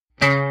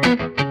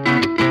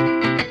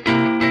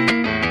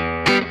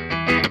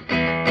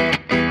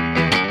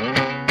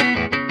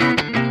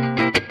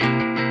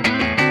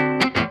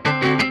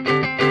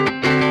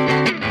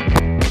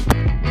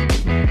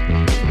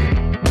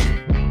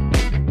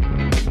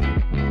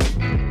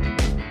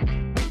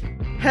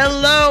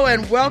Hello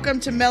and welcome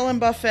to Melon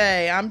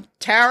Buffet. I'm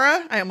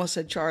Tara. I almost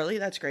said Charlie.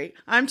 That's great.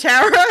 I'm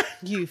Tara.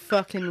 You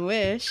fucking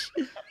wish.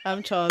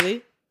 I'm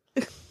Charlie.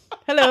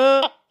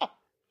 Hello.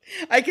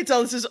 I can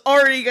tell this is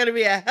already going to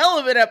be a hell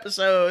of an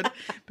episode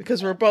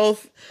because we're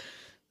both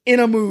in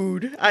a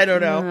mood. I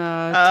don't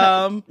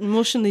know.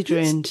 Emotionally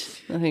drained,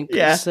 I think.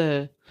 Yeah.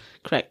 Is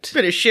correct.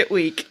 Been a shit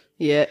week.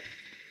 Yeah.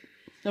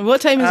 And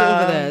what time is it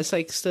over there? It's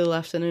like still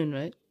afternoon,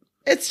 right?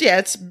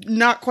 It's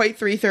not quite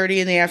 3:30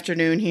 in the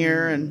afternoon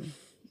here, and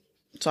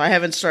so I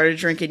haven't started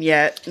drinking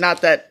yet.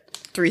 Not that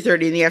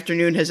 3:30 in the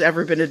afternoon has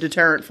ever been a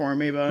deterrent for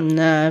me, but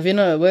Nah, if you're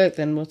not at work,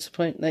 then what's the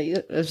point? Like,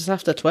 if it's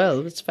after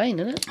 12, it's fine,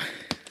 isn't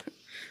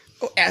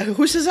it?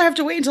 Who says I have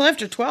to wait until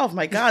after 12?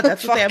 My God,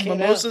 that's what they have Fucking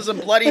mimosas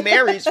and Bloody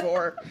Marys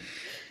for.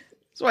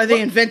 That's why they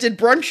invented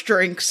brunch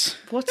drinks.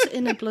 What's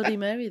in a Bloody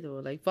Mary,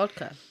 though? Like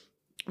vodka?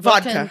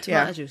 Vodka, and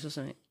tomato yeah. juice or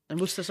something. And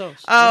Worcester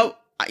sauce. Oh,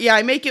 yeah,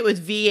 I make it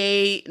with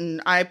V8,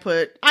 and I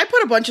put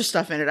a bunch of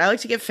stuff in it. I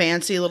like to get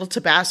fancy, a little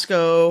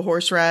Tabasco,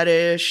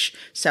 horseradish,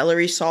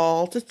 celery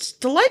salt. It's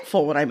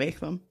delightful when I make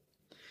them.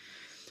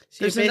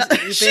 So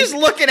She's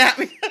looking at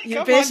me.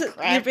 You're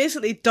You're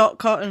basically Doc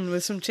Cotton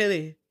with some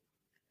chili.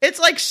 It's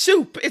like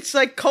soup. It's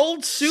like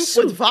cold soup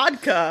with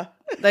vodka.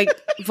 Like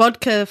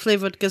vodka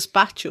flavored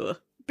gazpacho.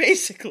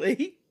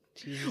 Basically.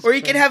 Jesus Or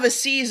you Christ. can have a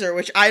Caesar,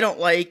 which I don't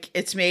like.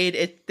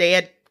 They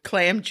had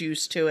clam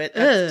juice to it.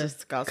 That's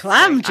disgusting.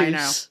 Clam I know.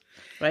 juice.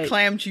 Right.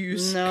 Clam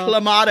juice. No.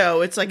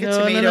 Clamato. It's like a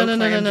tomato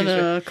clam juice.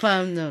 No.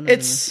 Clam, no.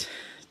 It's...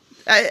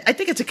 I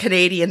think it's a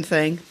Canadian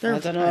thing. I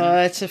don't know.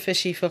 It's a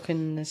fishy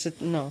fucking...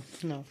 No.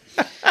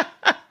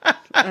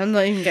 I'm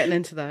not even getting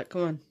into that.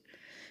 Come on.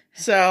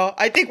 So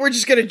I think we're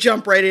just going to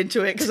jump right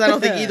into it because I don't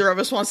think either of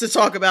us wants to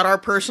talk about our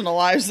personal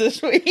lives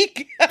this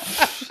week.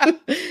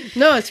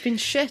 No, it's been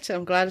shit.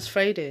 I'm glad it's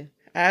Friday.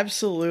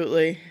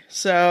 Absolutely.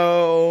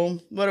 So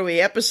what are we?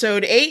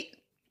 Episode 8?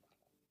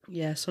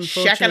 Yes,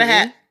 unfortunately. Shack and a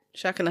hat.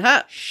 Shack and a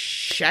hat.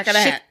 Shack and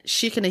a hat.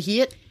 Shack and a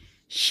hat.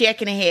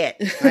 Shack and a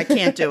hat. I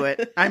can't do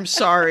it. I'm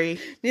sorry.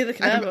 Neither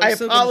can I. but I I'm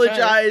still gonna try.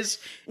 apologize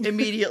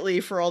immediately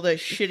for all the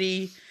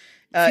shitty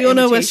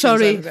Fiona, we're imitations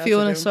sorry. I'm about to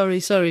Fiona, do. sorry.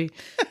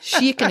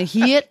 Shack and a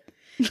hat.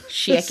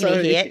 Shack and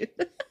a Sorry. hat.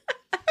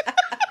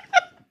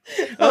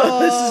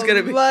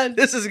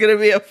 This is gonna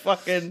be a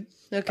fucking...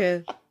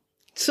 Okay.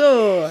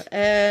 So,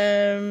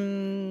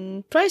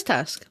 prize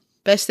task.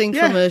 Best thing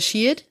from a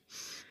shade.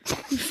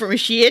 From a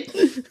shed.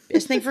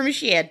 Best thing from a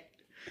shed.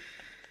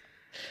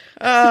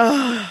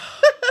 I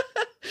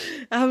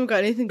haven't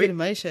got anything good in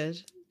my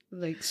shed.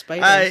 Like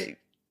spiders.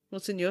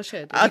 What's in your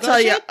shed? I'll tell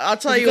you.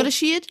 Have you got a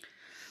shed?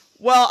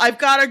 Well, I've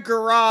got a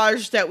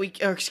garage that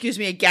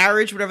a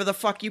garage, whatever the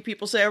fuck you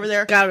people say over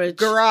there.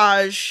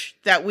 Garage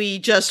that we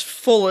just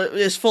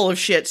is full of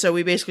shit. So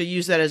we basically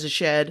use that as a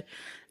shed.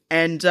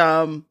 And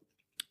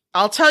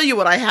I'll tell you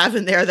what I have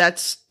in there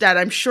that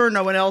I'm sure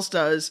no one else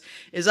does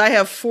is I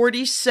have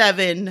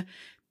 47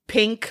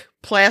 pink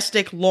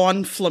plastic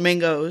lawn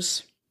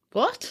flamingos.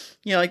 What?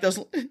 You know, like those.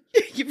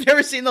 You've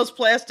never seen those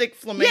plastic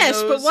flamingos?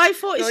 Yes, but why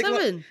They're like,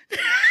 47?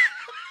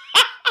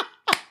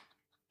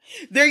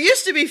 there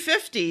used to be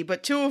 50,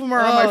 but 2 of them are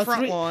on my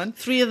front lawn.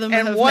 3 of them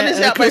and have one met is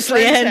at at my the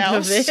friend's end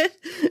house. of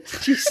it.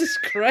 Jesus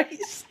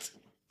Christ.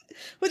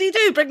 What do you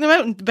do? Bring them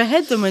out and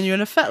behead them when you're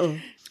in a fettle?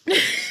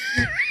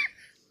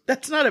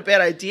 That's not a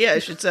bad idea. I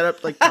should set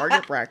up like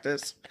target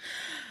practice.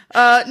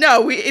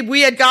 No,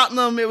 we had gotten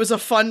them. It was a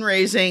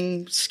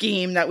fundraising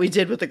scheme that we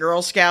did with the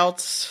Girl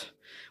Scouts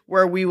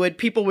where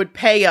people would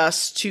pay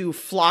us to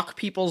flock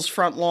people's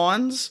front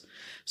lawns.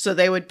 So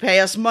they would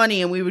pay us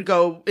money and we would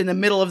go in the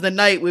middle of the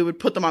night, we would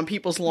put them on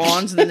people's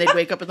lawns and then they'd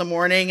wake up in the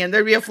morning and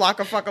there'd be a flock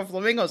of fucking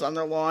flamingos on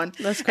their lawn.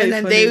 That's quite And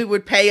then funny. they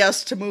would pay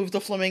us to move the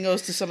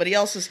flamingos to somebody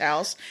else's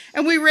house.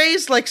 And we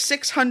raised like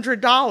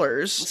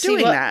 $600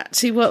 doing that.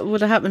 See what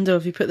would have happened though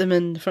if you put them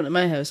in front of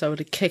my house? I would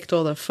have kicked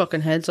all their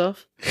fucking heads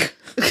off.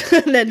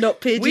 And then not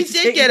paid you We to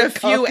did take get the a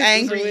few carcasses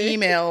angry away.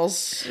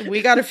 emails.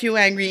 We got a few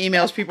angry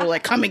emails. People were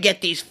like, come and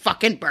get these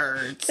fucking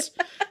birds.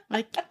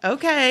 Like,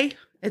 okay.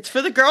 It's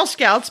for the Girl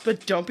Scouts,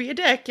 but don't be a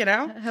dick, you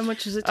know? How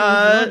much is it to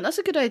move on? That's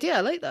a good idea.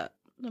 I like that.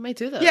 I might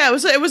do that. Yeah, it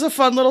was a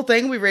fun little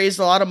thing. We raised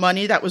a lot of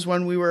money. That was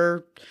when we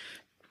were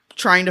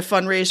trying to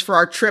fundraise for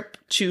our trip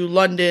to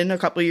London a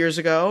couple of years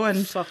ago.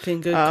 And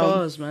Fucking good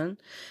cause, man.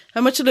 How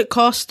much did it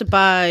cost to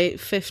buy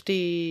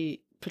 50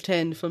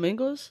 pretend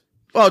flamingos?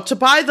 well, to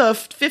buy the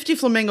 50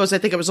 flamingos, I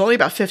think it was only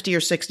about $50 or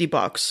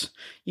 $60.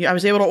 I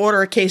was able to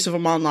order a case of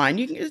them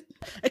online.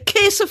 A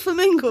case of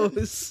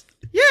flamingos.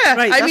 Yeah,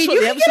 Right, I that's mean, what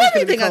you the can get episode's gonna be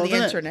anything on called, the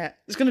isn't it? internet.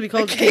 It's going to be A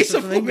called case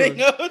of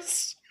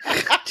flamingos.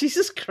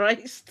 Jesus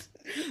Christ.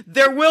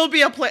 There will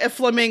be a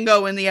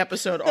flamingo in the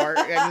episode art.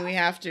 I mean, we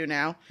have to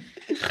now.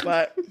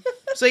 But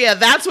so yeah,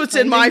 that's what's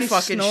in my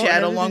fucking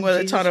shed, along with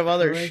a ton of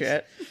other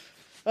shit.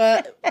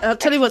 I'll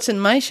tell you what's in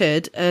my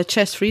shed: a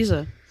chest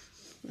freezer.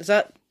 Is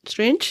that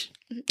strange?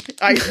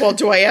 Well,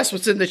 do I ask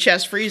what's in the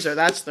chest freezer?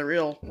 That's the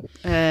real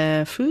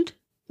Food.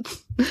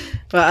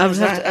 Well, I would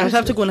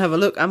have to go and have a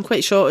look. I'm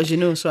quite short, as you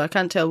know, so I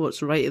can't tell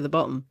what's right at the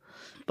bottom.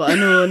 But I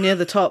know near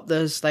the top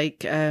there's like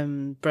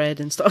bread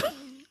and stuff.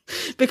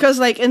 Because,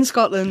 like, in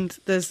Scotland,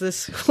 there's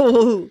this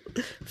whole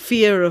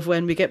fear of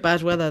when we get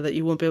bad weather that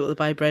you won't be able to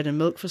buy bread and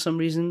milk for some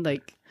reason.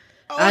 Like,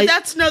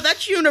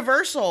 that's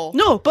universal.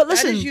 no, but That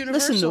listen, is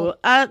universal. listen though,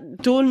 I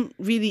don't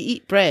really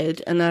eat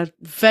bread, and I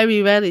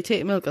very rarely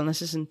take milk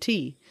unless it's in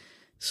tea.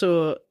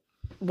 So,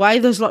 why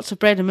there's lots of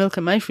bread and milk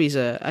in my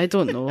freezer, I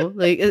don't know.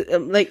 Like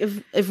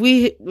if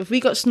we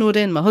got snowed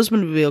in, my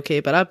husband would be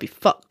okay, but I'd be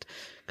fucked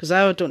because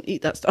I don't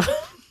eat that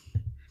stuff.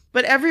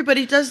 But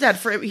everybody does that.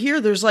 For here,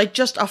 there's like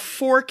just a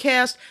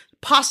forecast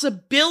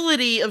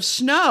possibility of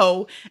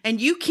snow, and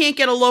you can't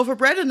get a loaf of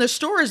bread in the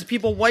stores.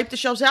 People wipe the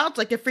shelves out. It's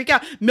like they freak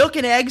out. Milk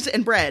and eggs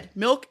and bread.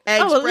 Milk,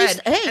 eggs, at bread. least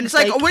eggs, and it's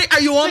like, like, what,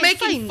 are you all like,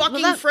 making fine.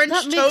 fucking Well, French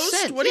that makes toast?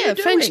 sense. What are you doing?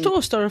 French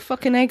toast or a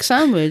fucking egg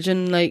sandwich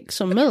and like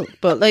some milk.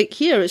 But like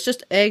here, it's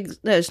just eggs.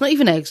 No, it's not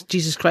even eggs.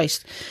 Jesus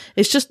Christ,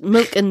 it's just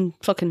milk and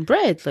fucking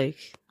bread. Like,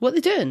 what are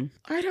they doing?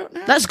 I don't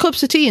know. That's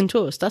cups of tea and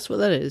toast. That's what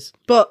that is.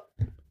 But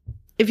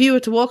if you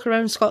were to walk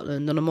around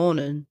Scotland on a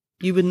morning,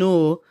 you would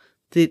know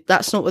that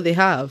that's not what they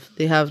have.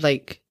 They have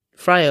like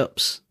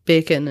fry-ups,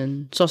 bacon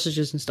and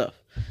sausages and stuff.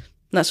 And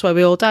that's why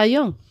we all die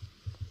young.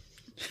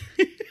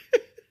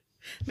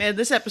 Man,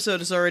 this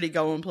episode is already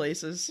going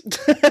places.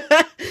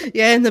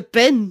 Yeah, in the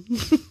bin.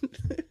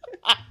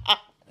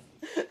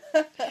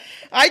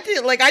 I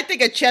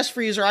think a chest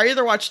freezer. I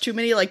either watch too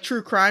many like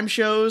true crime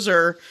shows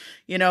or,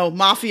 you know,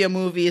 mafia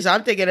movies.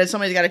 I'm thinking that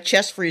somebody's got a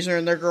chest freezer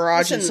in their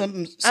garage. Listen,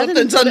 and I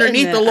didn't something's put it in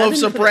underneath there. the I loaves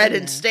didn't of put it bread in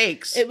and there.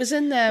 steaks. It was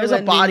in there. There's a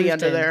when we body moved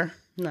under in. there.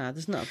 Nah,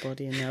 there's not a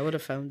body in there. I would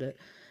have found it.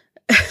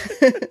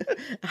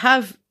 I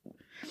have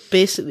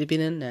basically been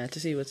in there to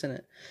see what's in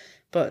it.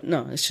 But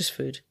no, it's just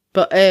food.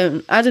 But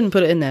I didn't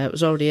put it in there. It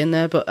was already in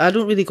there. But I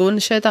don't really go in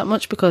the shed that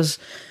much because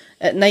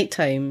at night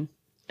time,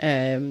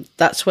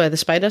 that's where the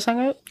spiders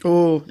hang out.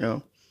 Oh,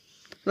 no.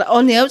 Like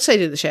on the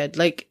outside of the shed.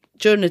 Like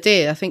during the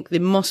day, I think they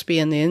must be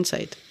on the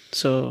inside.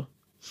 So,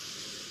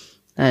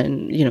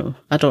 and you know,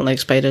 I don't like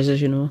spiders,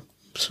 as you know.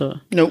 So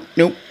Nope.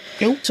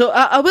 So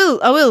I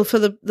will for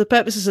the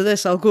purposes of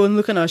this, I'll go and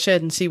look in our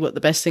shed and see what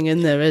the best thing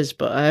in there is.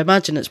 But I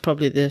imagine it's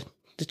probably the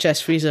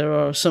chest freezer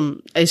or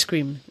some ice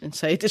cream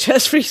inside the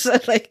chest freezer.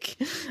 Like,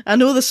 I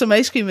know there's some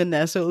ice cream in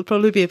there, so it'll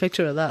probably be a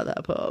picture of that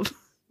I put up.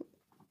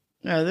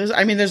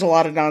 There's a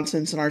lot of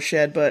nonsense in our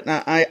shed, but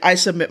I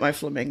submit my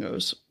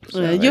flamingos.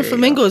 So Your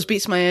flamingos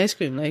beats my ice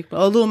cream, like,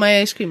 although my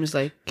ice cream is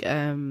like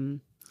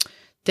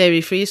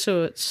dairy free,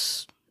 so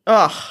it's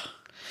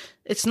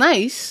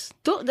nice.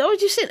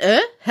 Don't you say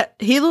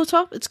Halo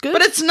Top? It's good,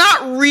 but it's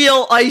not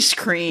real ice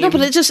cream. No, but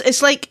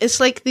it's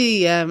like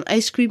the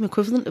ice cream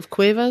equivalent of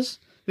Quavers.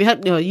 We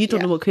had you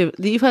don't know what Quavers.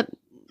 You've had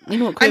you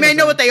know what Quavers I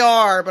know are. what they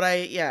are, but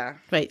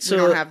right. So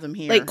we don't have them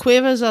here. Like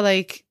Quavers are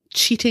like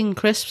cheating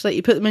crisps that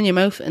you put them in your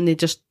mouth and they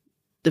just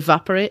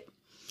evaporate.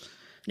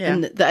 Yeah,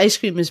 and the ice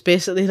cream is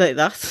basically like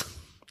that,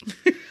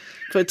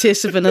 but it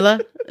tastes of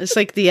vanilla. It's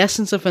like the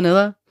essence of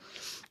vanilla,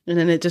 and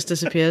then it just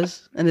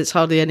disappears, and it's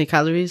hardly any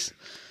calories.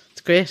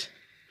 It's great.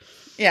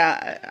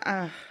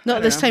 Yeah.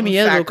 Not this time of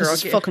year, though, because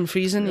it's get fucking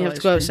freezing. You have to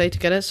ice go cream. outside to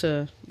get it,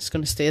 so it's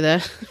going to stay there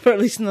for at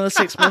least another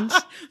 6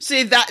 months.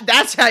 See,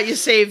 that's how you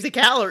save the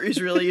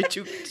calories, really. You're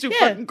too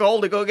fucking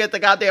cold to go get the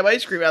goddamn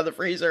ice cream out of the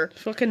freezer.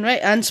 Fucking right.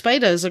 And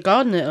spiders are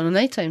guarding it on a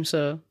nighttime,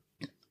 so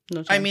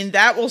no chance. I mean,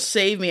 that will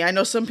save me. I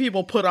know some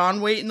people put on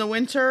weight in the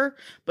winter,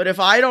 but if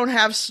I don't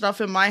have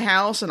stuff in my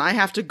house and I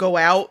have to go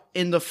out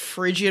in the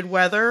frigid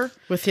weather,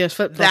 with your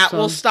flip-flops that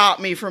will on. stop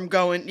me from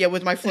going,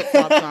 with my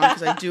flip-flops on,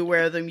 because I do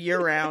wear them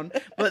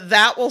year-round, but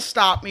that will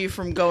stop me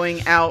from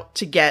going out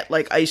to get,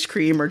 like, ice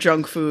cream or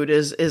junk food,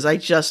 is I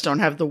just don't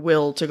have the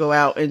will to go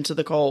out into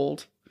the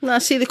cold. Nah,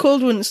 see, the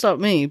cold wouldn't stop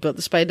me, but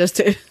the spiders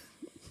do.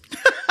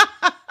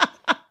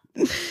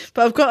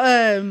 But I've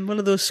got one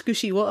of those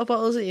squishy water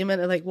bottles that you're meant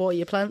to like water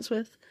your plants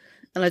with,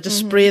 and I just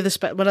spray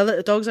the when I let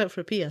the dogs out for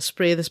a pee, I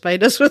spray the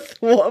spiders with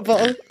the water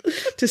bottle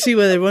to see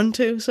where they run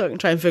to, so I can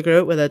try and figure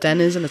out where their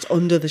den is, and it's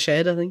under the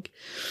shed, I think.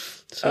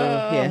 So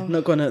yeah,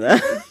 not going out there.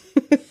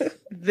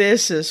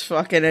 This is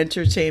fucking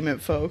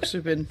entertainment, folks.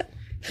 We've been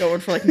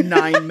going for like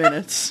 9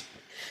 minutes.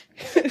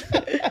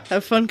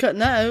 Have fun cutting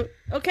that out.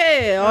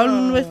 Okay,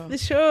 on with the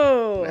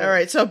show. All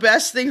right, so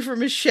best thing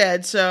from his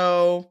shed.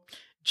 So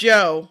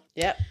Jo.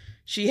 Yep.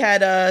 She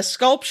had a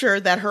sculpture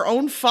that her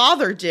own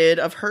father did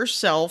of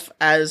herself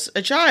as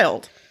a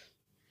child.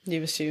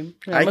 You assume.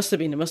 No, it must have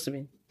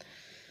been.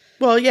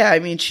 Well, yeah, I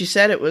mean, she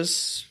said it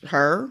was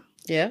her.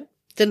 Yeah.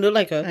 Didn't look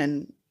like her.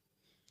 And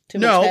Too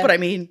much hair. but I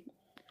mean,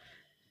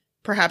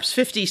 perhaps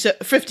 50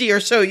 or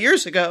so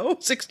years ago,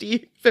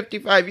 60,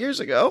 55 years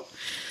ago.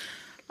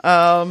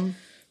 Yeah,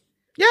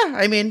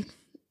 I mean,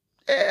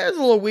 it's a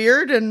little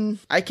weird, and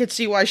I could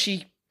see why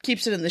she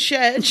keeps it in the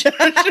shed. She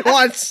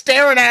wants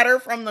staring at her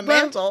from the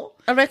mantle.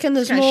 I reckon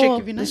there's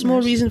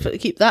more reason for to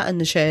keep that in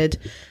the shed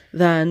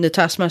than the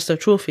Taskmaster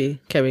trophy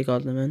Kerry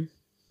Godliman.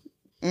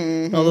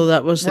 Mm-hmm. Although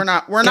that was we're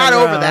not over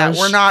that.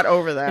 We're not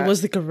over that. It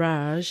was the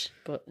garage,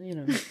 but you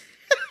know.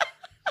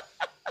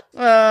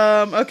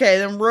 Okay,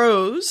 then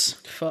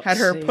Rose had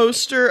her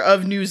poster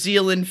of New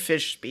Zealand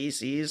fish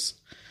species.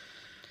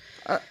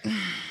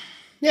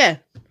 Yeah.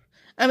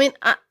 I mean,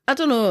 I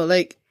don't know,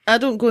 like, I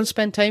don't go and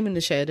spend time in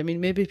the shed. I mean,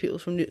 maybe people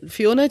from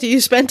Fiona, do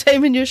you spend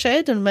time in your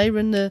shed and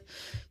admiring the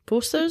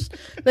posters?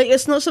 Like,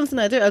 it's not something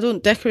I do. I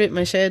don't decorate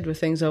my shed with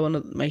things I want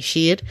to, my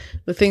shade,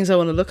 with things I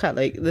want to look at.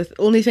 Like, the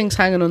only things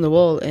hanging on the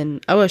wall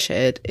in our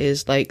shed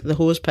is, like, the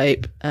hose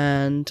pipe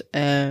and,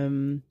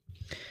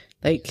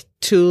 like,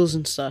 tools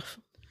and stuff.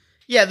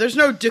 Yeah, there's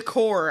no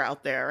decor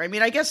out there. I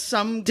mean, I guess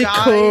some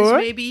guys, Decor?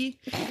 maybe,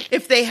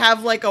 if they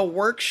have like a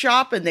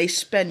workshop and they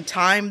spend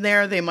time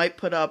there, they might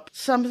put up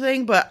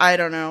something, but I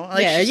don't know.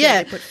 Like Yeah, she said,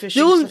 yeah. they put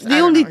fishing The stuff- I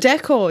don't only know.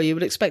 decor you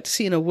would expect to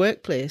see in a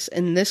workplace,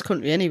 in this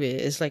country anyway,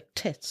 is, like,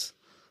 tits.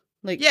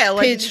 Like, Yeah,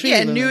 like page 3 yeah,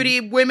 women.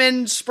 nudie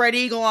women spread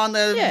eagle on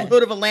the Yeah.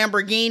 hood of a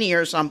Lamborghini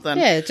or something.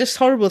 Yeah, just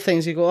horrible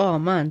things. You go, oh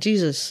man,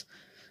 Jesus.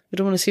 We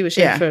don't want to see what she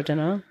Yeah. had for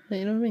dinner.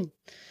 You know what I mean?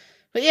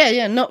 But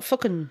yeah, not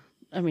fucking,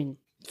 I mean,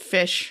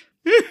 Fish.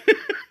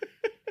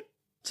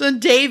 So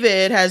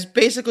David has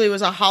basically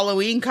was a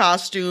Halloween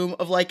costume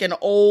of like an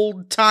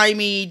old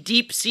timey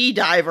deep sea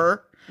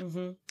diver.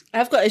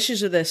 I've got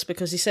issues with this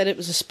because he said it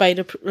was a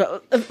spider.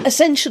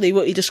 Essentially,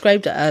 what he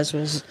described it as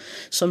was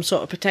some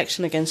sort of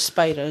protection against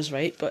spiders,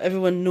 right? But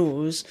everyone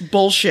knows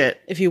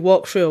Bullshit. if you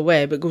walk through a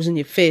web, it goes in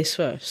your face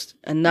first.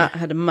 And that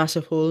had a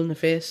massive hole in the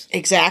face.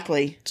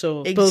 Exactly.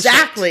 So,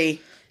 Exactly.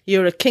 bullshit.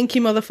 You're a kinky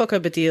motherfucker,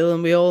 Badil,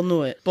 and we all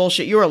know it.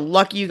 Bullshit. You were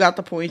lucky you got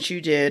the points you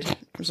did. It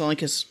was only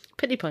because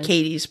Pity point.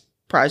 Katie's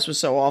prize was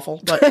so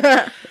awful. But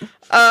It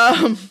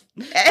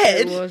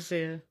Ed was,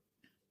 yeah.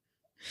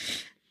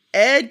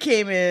 Ed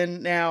came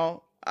in.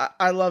 Now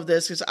I love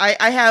this because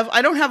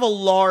I don't have a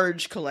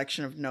large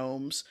collection of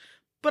gnomes,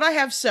 but I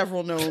have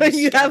several gnomes. You have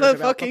scattered a about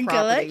the fucking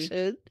property.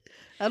 collection.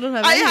 I don't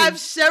have I any. have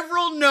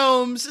several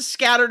gnomes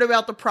scattered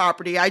about the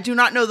property. I do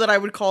not know that I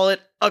would call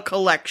it a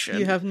collection.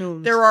 You have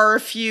gnomes. There are a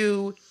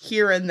few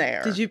here and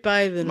there. Did you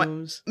buy the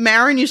gnomes?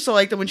 Marin used to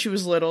like them when she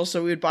was little,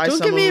 so we would buy Don't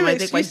some give of me them. I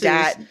excuses. think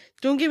my dad.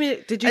 Don't give me.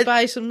 Did you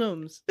buy some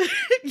gnomes?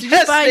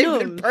 Yes, buy they've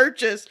been gnomes?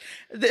 purchased.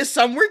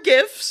 Some were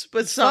gifts,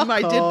 but some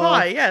Fuck I did off.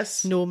 buy.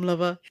 Yes, Gnome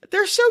lover.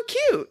 they're so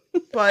cute.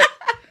 But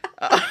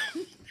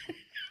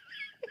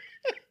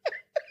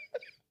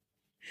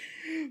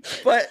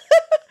but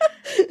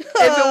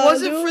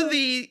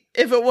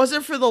if it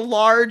wasn't for the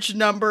large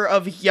number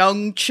of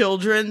young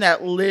children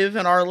that live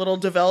in our little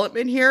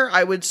development here,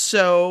 I would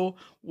so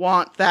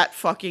want that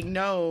fucking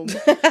gnome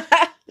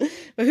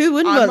But who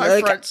wouldn't on want my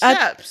like, front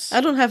steps.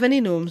 I don't have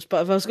any gnomes,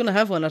 but if I was going to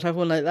have one, I'd have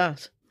one like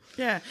that.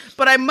 Yeah,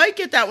 but I might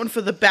get that one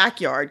for the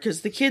backyard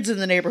because the kids in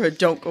the neighborhood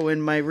don't go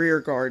in my rear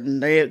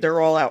garden.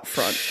 They're all out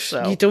front,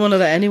 so You don't want to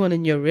let anyone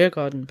in your rear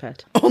garden,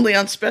 pet. only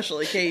on special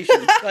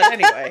occasions. But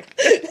anyway,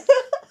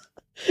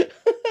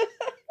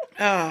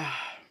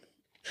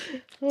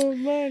 Oh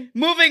man.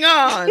 moving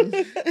on.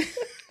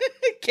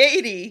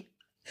 Katie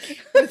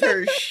with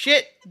her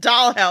shit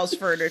dollhouse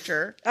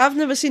furniture. I've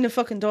never seen a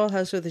fucking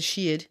dollhouse with a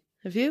shade.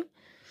 Have you?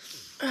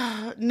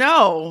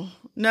 No,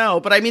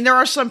 but I mean, there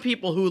are some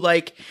people who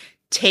like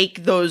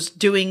take those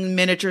doing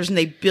miniatures and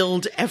they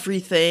build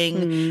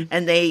everything,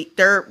 and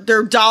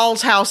their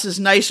doll's house is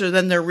nicer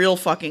than their real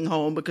fucking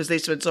home because they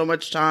spend so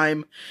much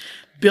time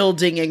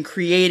building and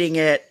creating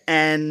it.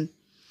 And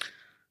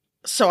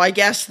so I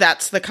guess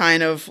that's the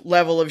kind of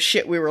level of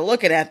shit we were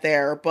looking at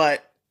there.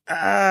 But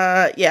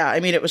yeah,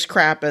 I mean, it was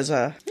crap as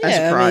a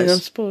I prize. mean, I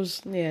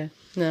suppose, yeah.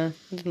 No,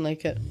 I didn't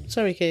like it.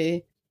 Sorry,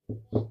 Katie.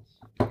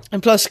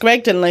 And plus,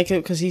 Greg didn't like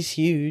it because he's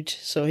huge,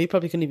 so he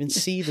probably couldn't even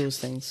see those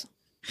things.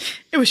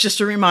 It was just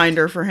a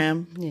reminder for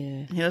him.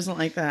 Yeah. He doesn't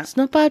like that. It's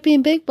not bad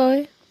being big,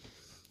 boy.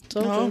 It's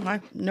all No,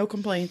 good. no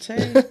complaints.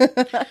 Hey.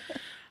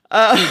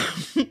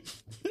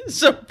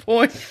 So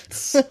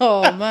points.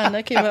 Oh, man,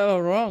 that came out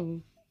all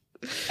wrong.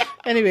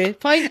 Anyway,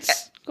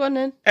 points. Go on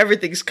then.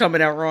 Everything's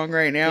coming out wrong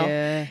right now.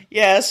 Yeah.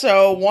 Yeah,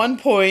 so 1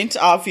 point,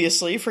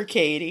 obviously, for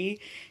Katie.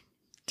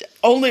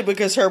 Only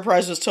because her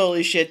prize was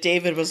totally shit.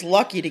 David was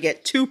lucky to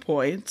get 2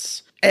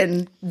 points.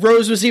 And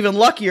Rose was even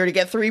luckier to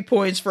get 3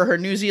 points for her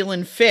New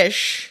Zealand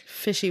fish.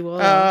 Fishy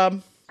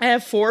water. I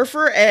have 4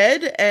 for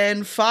Ed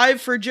and 5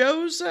 for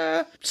Joe's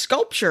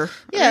sculpture.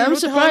 Yeah, I'm I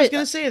was surprised.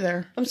 going to say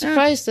there. I'm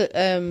surprised that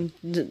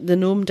the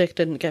gnome dick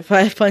didn't get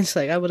 5 points.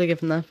 Like, I would have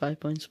given that 5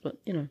 points, but,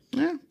 you know.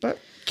 Yeah, but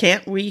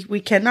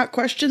we cannot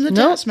question the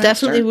No, taskmaster.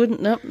 definitely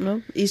wouldn't.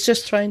 No. He's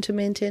just trying to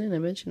maintain an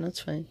image, and that's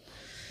fine.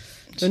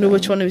 I don't know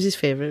which one was his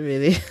favourite,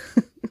 really.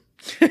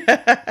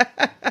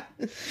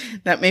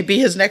 That may be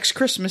his next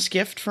Christmas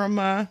gift from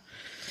Well,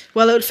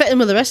 it would fit in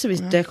with the rest of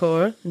his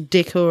decor.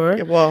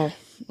 well,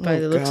 By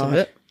the looks of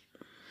it.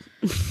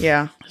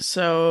 Yeah.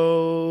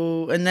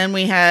 So, and then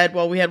we had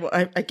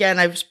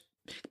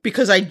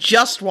because I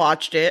just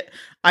watched it,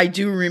 I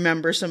do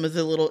remember some of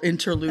the little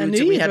interludes. knew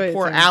And we you'd had write it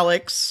poor down.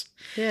 Alex.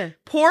 Yeah.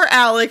 Poor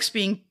Alex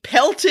being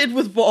pelted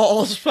with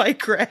balls by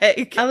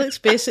Greg. Alex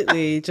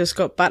basically just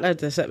got battered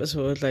this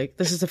episode. Like,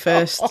 this is the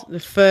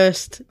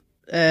first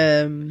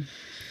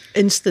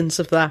instance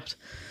of that.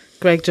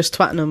 Greg just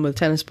twatting him with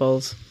tennis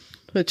balls,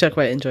 which I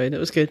quite enjoyed. It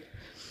was good.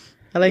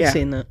 I like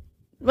seeing that.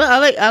 Well,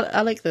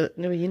 I like the.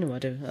 No, you know I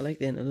do. I like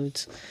the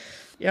interludes.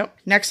 Yep.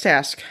 Next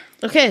task.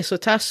 Okay, so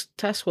task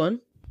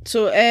 1.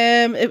 So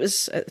it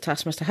was at the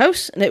Taskmaster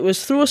house, and it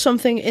was throw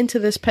something into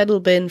this pedal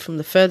bin from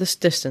the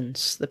furthest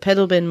distance. The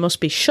pedal bin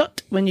must be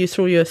shut when you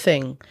throw your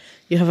thing.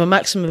 You have a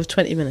maximum of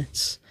 20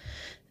 minutes.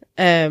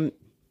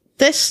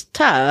 This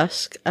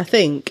task, I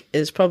think,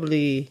 is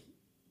probably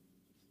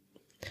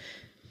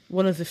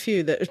one of the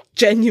few that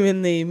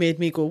genuinely made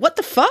me go, what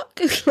the fuck?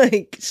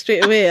 Like,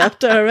 straight away.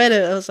 After I read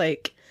it, I was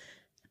like,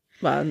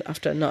 well, not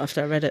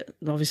after I read it,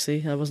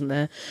 obviously, I wasn't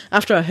there.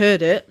 After I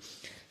heard it,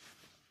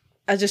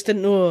 I just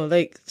didn't know,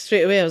 like,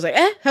 straight away. I was like,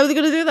 how are they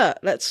going to do that?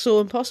 That's so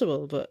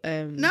impossible. But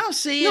no,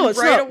 see, no, it's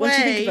right not. away. Once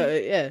you think about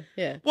it,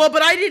 yeah. Well,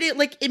 but I did it,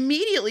 like,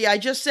 immediately. I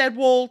just said,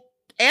 well,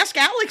 ask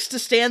Alex to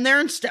stand there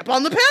and step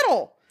on the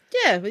pedal.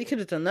 Yeah, but you could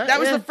have done that.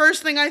 That was the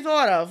first thing I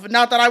thought of.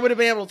 Not that I would have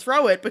been able to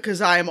throw it,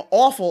 because I'm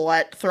awful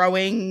at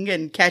throwing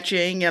and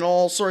catching and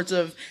all sorts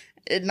of...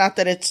 Not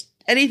that it's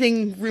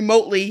anything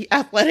remotely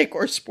athletic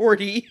or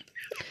sporty.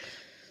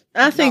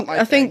 I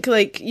think,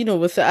 like, you know,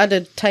 with the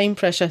added time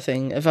pressure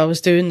thing, if I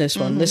was doing this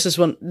one,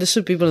 this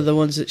would be one of the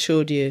ones that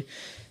showed you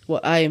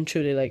what I am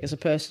truly like as a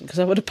person, because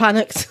I would have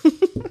panicked.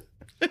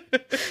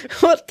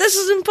 What? This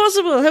is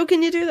impossible. How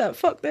can you do that?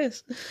 Fuck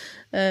this.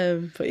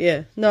 But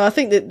yeah, no, I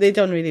think that they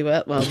done really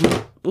well.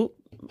 Well,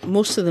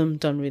 most of them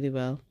done really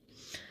well.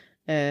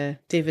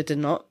 David did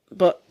not,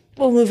 but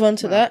we'll move on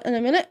to that in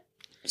a minute.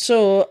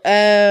 So,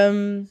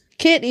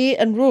 Katie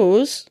and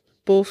Rose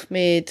both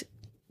made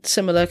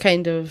similar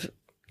kind of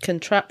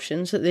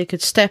contraptions that they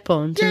could step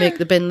on to make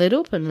the bin lid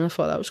open, and I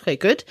thought that was quite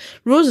good.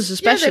 Rose's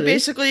especially.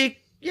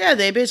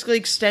 They basically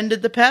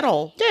extended the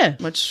pedal. Yeah.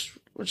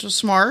 Which was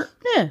smart.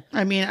 Yeah.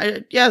 I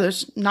mean,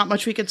 there's not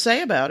much we could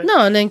say about it. No,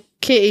 and then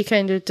Katie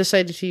kind of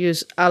decided to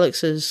use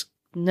Alex's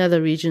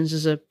nether regions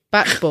as a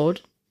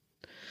backboard,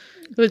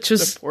 which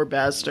was the poor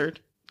bastard.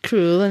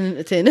 Cruel and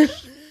entertaining.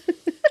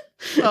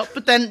 Well,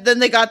 but then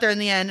they got there in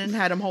the end and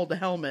had him hold the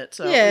helmet.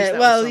 So yeah,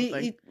 well,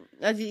 he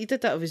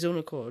did that of his own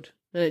accord.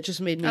 And it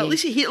just made me... At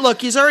least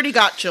he's already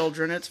got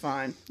children. It's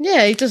fine.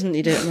 Yeah, he doesn't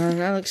need it,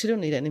 man. Alex, you don't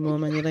need it anymore,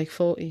 man. You're like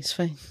 40. It's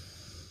fine.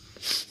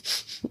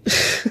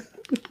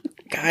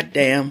 God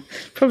damn.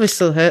 Probably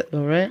still hurt,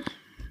 though, right?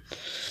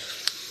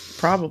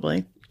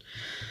 Probably.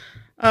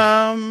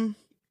 Well,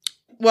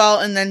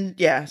 and then,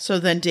 so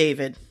then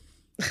David.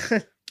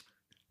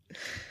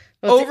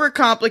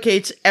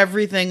 Overcomplicates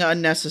everything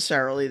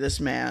unnecessarily,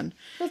 this man.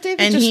 Well,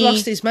 David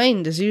lost his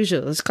mind, as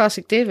usual. It's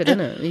classic David, isn't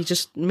it? He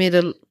just made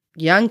a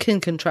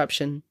yanking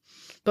contraption.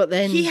 But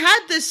then... He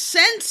had the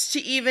sense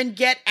to even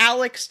get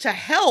Alex to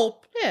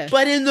help,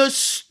 but in the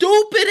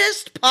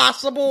stupidest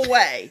possible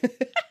way.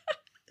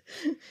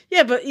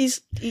 Yeah, but he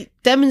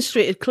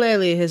demonstrated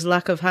clearly his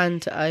lack of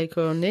hand-to-eye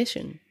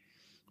coordination.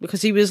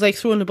 Because he was, like,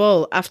 throwing the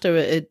ball after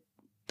it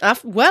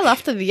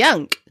after the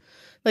yank.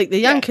 Like, the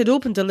yank had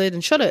opened the lid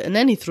and shut it, and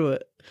then he threw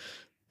it.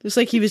 It was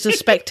like he was a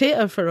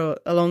spectator for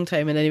a long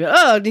time, and then he went,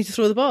 I need to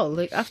throw the ball,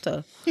 like,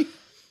 after.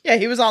 Yeah,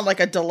 he was on, like,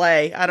 a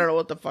delay. I don't know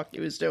what the fuck he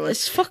was doing.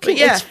 It's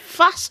it's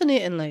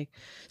fascinating, like.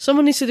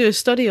 Someone needs to do a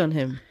study on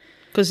him.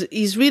 Because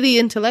he's really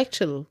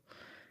intellectual,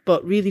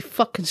 but really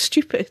fucking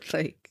stupid,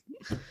 like.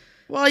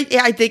 Well,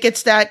 yeah, I think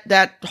it's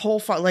that whole,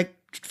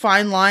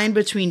 fine line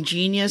between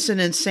genius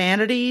and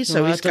insanity.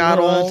 So he's got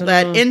all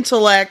that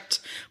intellect,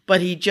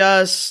 but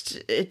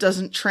it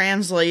doesn't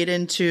translate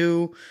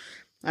into,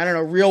 I don't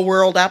know, real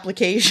world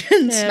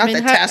applications. Yeah, Not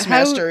that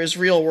Taskmaster is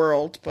real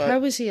world, but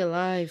how is he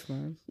alive,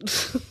 man?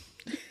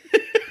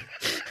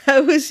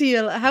 How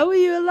are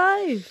you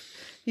alive?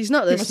 He's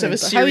not listening.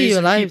 How are you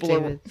alive,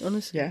 David?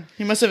 Honestly, yeah,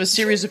 he must have a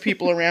series of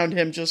people around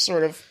him just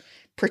sort of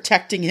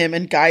protecting him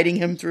and guiding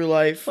him through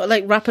life. What,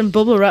 like wrapping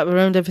bubble wrap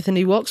around everything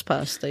he walks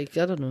past? Like,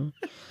 I don't know.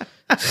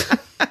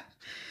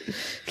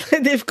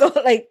 They've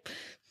got like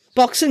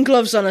boxing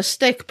gloves on a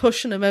stick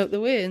pushing him out the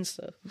way and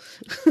stuff.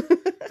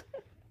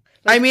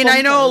 I mean,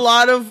 I know a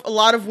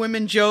lot of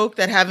women joke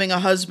that having a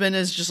husband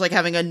is just like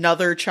having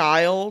another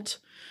child.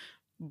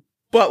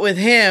 But with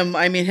him,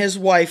 I mean, his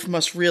wife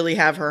must really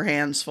have her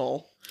hands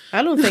full.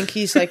 I don't think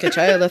he's like a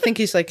child. I think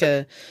he's like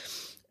a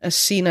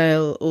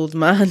senile old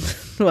man.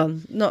 Well,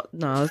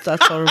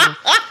 that's horrible.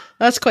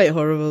 That's quite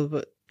horrible,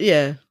 but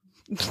yeah.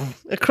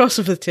 A cross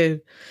of the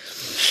two.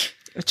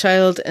 A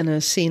child and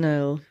a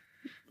senile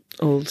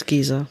old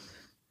geezer.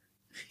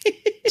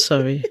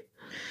 Sorry.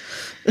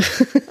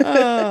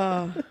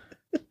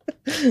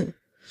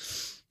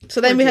 So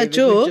then we had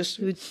Joe.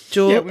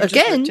 Joe we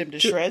again. Just ripped him to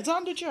shreds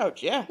onto Joe.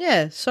 Yeah.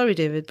 Yeah. Sorry,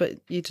 David, but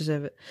you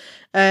deserve it.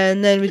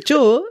 And then with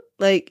Joe,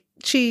 like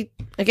she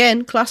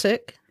again,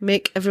 classic.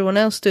 Make everyone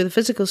else do the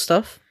physical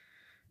stuff.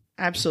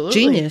 Absolutely.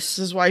 Genius.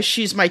 This is why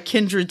she's my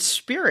kindred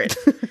spirit.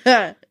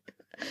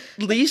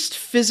 Least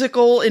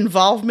physical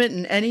involvement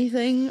in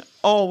anything,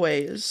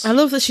 always. I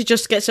love that she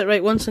just gets it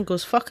right once and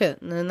goes, fuck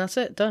it, and then that's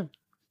it, done.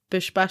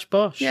 Bish, bash,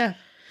 bosh. Yeah.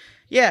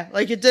 Yeah,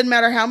 like it didn't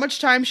matter how much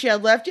time she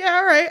had left. Yeah,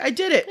 all right, I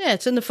did it. Yeah,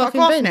 it's in the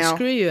fucking bin. Now.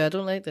 Screw you, I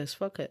don't like this.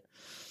 Fuck it.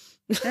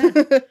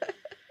 Yeah.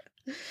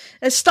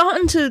 It's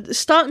starting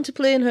to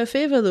play in her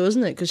favour, though,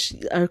 isn't it? Because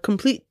her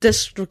complete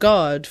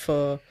disregard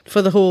for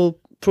the whole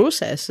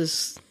process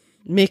is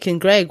making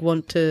Greg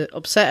want to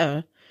upset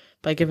her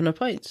by giving her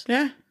points.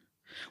 Yeah.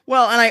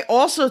 Well, and I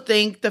also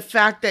think the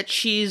fact that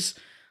she's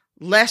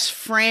less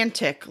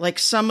frantic, like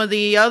some of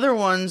the other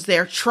ones,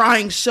 they're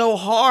trying so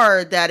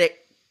hard that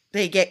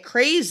they get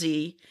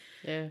crazy.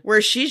 Yeah.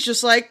 Where she's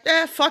just like,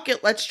 fuck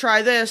it, let's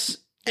try this.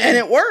 And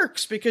it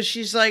works because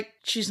she's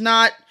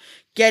not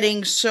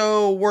getting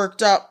so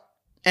worked up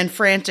and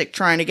frantic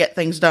trying to get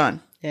things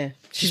done. Yeah.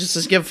 She just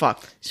doesn't give a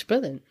fuck. She's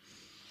brilliant.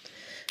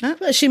 Huh?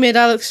 But she made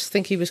Alex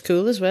think he was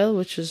cool as well,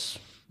 which was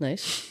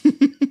nice.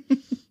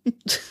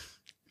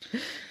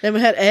 Then we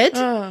had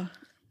Ed.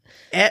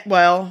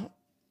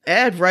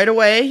 Ed right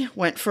away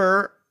went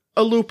for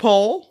a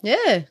loophole.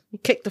 Yeah. He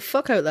kicked the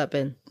fuck out of that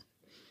bin.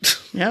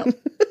 Yep.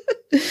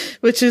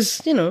 Which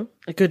is, a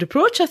good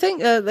approach, I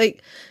think.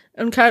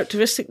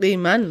 Uncharacteristically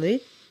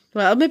manly.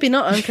 Well, maybe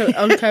not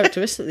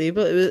uncharacteristically,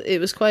 but it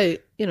was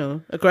quite,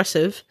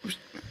 aggressive.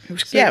 It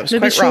was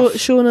maybe quite rough.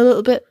 Showing a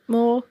little bit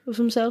more of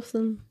himself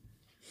than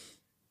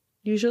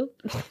usual.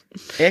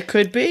 It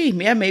could be.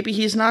 Yeah, maybe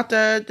he's not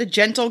the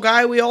gentle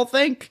guy we all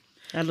think.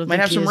 I don't Might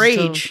think have he some is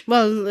rage.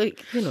 Well,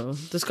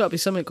 there's got to be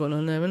something going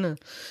on there, isn't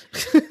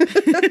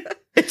there?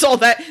 It's all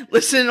that,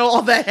 listen to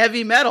all that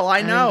heavy metal,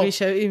 I know. Angry,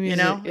 shouty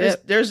music.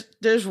 Yep.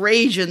 There's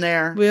rage in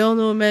there. We all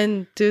know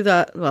men do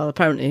that. Well,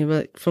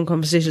 apparently, from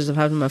conversations I've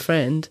had with my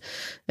friend,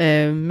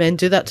 men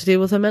do that to deal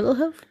with their mental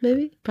health,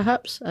 maybe,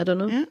 perhaps. I don't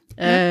know.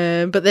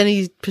 Yeah. But then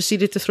he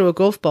proceeded to throw a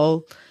golf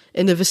ball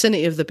in the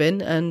vicinity of the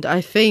bin, and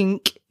I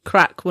think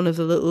crack one of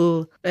the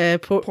little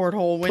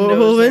porthole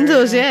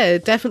windows. Yeah,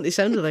 it definitely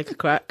sounded like a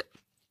crack.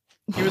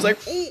 He was like,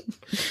 ooh.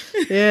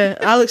 Yeah,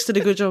 Alex did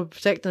a good job of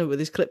protecting it with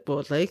his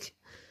clipboard, like.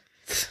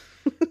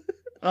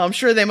 Well, I'm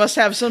sure they must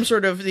have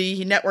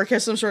the network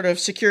has some sort of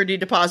security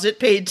deposit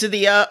paid to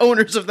the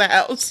owners of the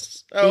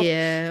house. So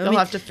yeah, they'll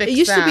have to fix it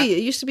used that.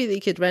 It used to be that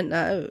you could rent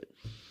that out.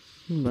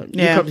 You've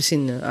Yeah.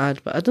 seen the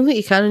ad, but I don't think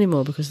you can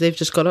anymore because they've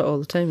just got it all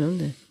the time, haven't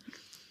they?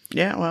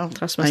 Yeah, well,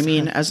 Taskmaster I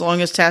mean, had. as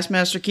long as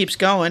Taskmaster keeps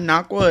going,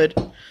 knock wood,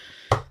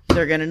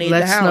 they're going to need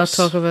the house. Let's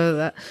not talk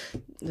about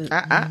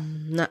that.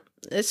 Nah,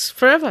 it's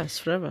forever. It's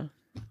forever.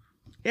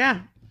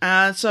 Yeah.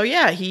 So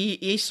yeah,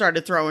 he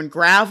started throwing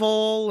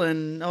gravel,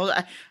 and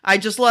I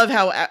just love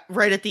how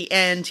right at the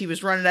end he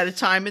was running out of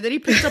time, and then he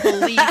picked up a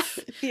leaf.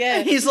 Yeah.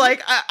 And he's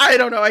like, I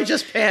don't know, I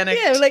just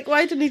panicked. Yeah, like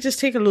why didn't he just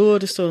take a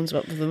load of stones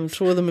up with them and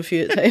throw them a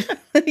few at a time?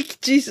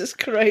 Like Jesus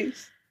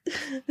Christ.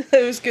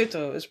 It was good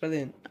though. It was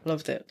brilliant.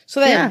 Loved it.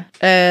 So then,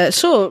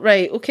 so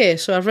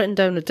I've written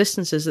down the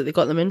distances that they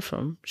got them in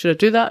from. Should I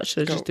do that? Or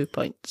should I just do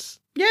points?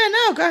 Yeah,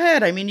 no, go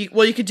ahead. I mean, you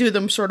could do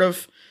them sort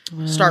of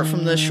start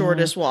from the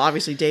shortest. Well,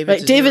 obviously David.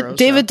 Right,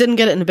 David didn't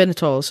get it in the bin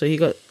at all, so he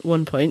got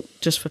 1 point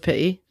just for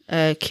pity.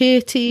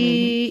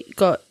 Katie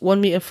got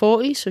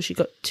 1.40 m, so she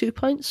got 2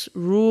 points.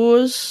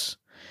 Rose,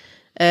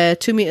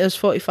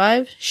 2.45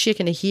 m,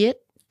 shaking a heat.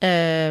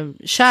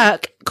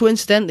 Shaq,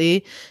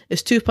 coincidentally,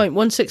 is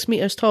 2.16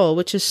 meters tall,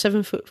 which is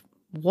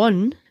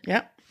 7'1".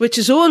 Yeah. Which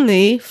is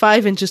only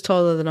 5 inches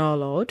taller than our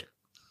Lord.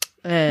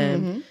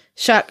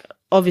 Shaq,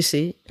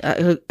 obviously,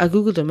 I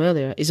googled him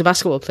earlier. He's a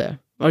basketball player,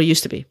 or he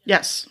used to be.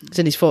 Yes. He's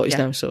in his 40s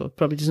now, so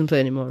probably doesn't play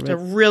anymore. Right? A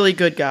really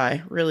good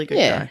guy. Really good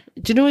guy.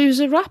 Do you know he was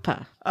a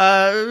rapper?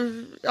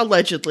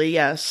 Allegedly,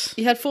 yes.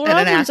 He had 4 and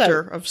an albums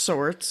actor out. of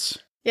sorts.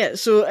 Yeah.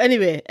 So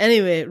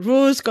anyway,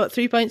 Rose got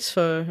 3 points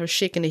for her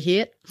shaking a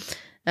hate.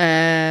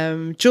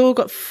 Joe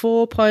got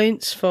 4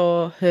 points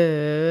for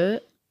her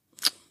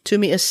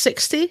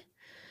 2.60 m.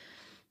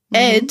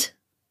 Ed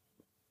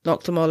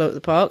knocked them all out of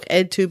the park.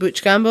 Ed to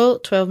Butch Gamble,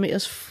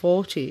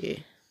 12.40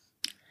 m.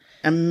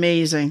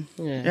 Amazing.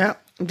 Yeah.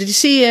 Did you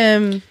see?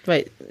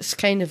 Right, it's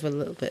kind of a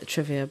little bit of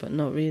trivia, but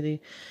not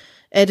really.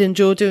 Ed and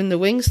Joe doing the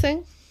wings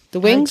thing. The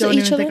wings at each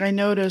other. I don't even think I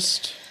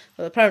noticed.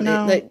 Well, apparently,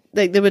 No.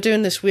 like they were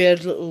doing this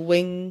weird little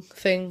wing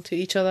thing to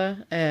each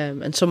other,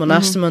 and someone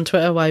asked him on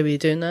Twitter why were you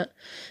doing that,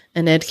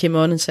 and Ed came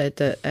on and said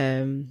that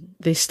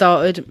they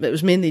started. It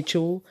was mainly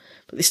Joe,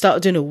 but they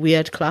started doing a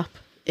weird clap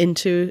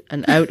into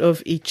and out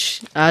of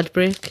each ad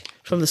break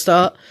from the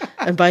start,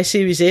 and by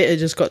series 8 it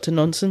just got to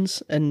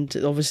nonsense, and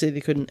obviously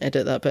they couldn't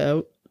edit that bit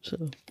out.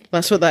 So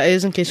that's what that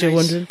is, in case you're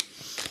wondering.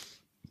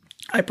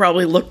 I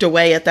probably looked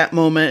away at that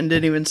moment and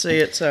didn't even see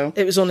it. So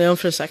It was only on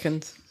for a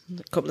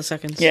couple of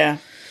seconds. yeah.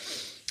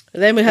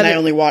 And then we had And I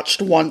only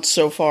watched once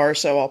so far,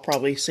 so I'll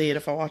probably see it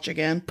if I watch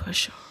again. For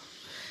sure.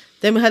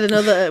 Then we had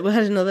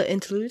another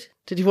interlude.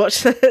 Did you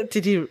watch that?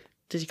 Did you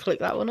click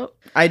that one up?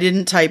 I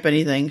didn't type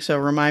anything, so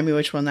remind me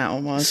which one that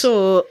one was.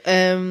 So,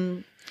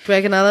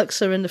 Greg and Alex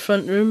are in the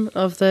front room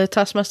of the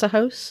Taskmaster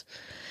house.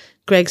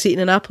 Greg's eating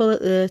an apple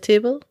at the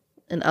table,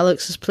 and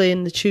Alex is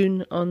playing the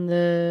tune on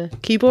the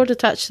keyboard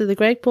attached to the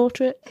Greg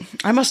portrait.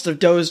 I must have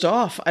dozed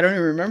off. I don't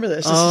even remember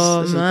this. This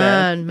is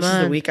bad. This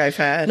is the week I've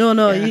had. No,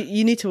 Yeah.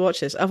 you need to watch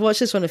this. I've watched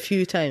this one a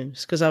few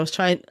times because I was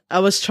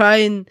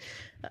trying.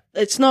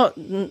 It's not.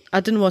 I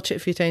didn't watch it a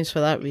few times for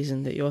that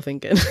reason that you're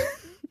thinking.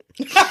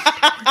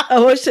 I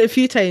watched it a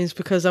few times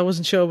because I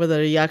wasn't sure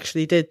whether he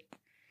actually did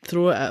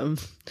throw it at him.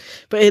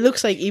 But it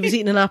looks like he was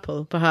eating an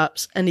apple,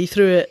 perhaps, and he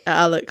threw it at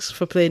Alex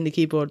for playing the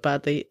keyboard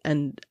badly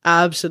and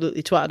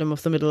absolutely twatted him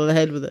off the middle of the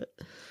head with it.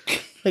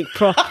 Like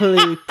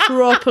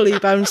properly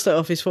bounced it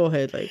off his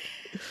forehead. Like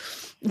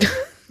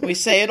We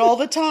say it all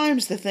the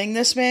times. The thing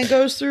this man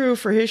goes through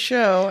for his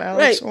show,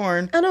 Alex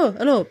Horn. I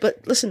know.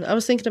 But listen, I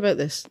was thinking about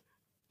this,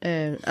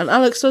 and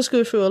Alex does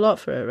go through a lot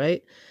for it,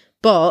 right?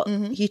 But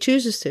he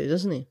chooses to,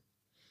 doesn't he?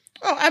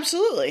 Oh,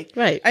 absolutely.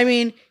 Right. I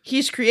mean,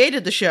 he's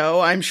created the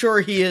show. I'm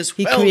sure he is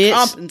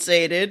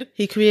compensated.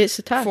 He creates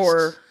the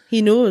tasks.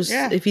 He knows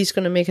if he's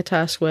going to make a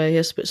task where he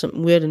has to put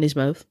something weird in his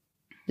mouth,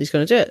 he's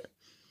going to do it.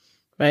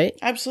 Right?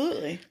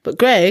 Absolutely. But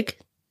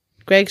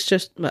Greg's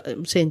just,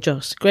 I'm saying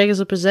just, Greg is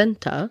a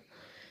presenter.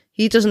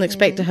 He doesn't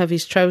expect to have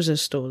his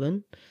trousers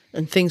stolen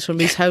and things from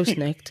his house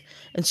nicked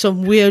and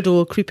some weirdo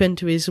will creep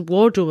into his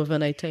wardrobe of a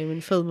night time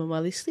and film him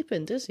while he's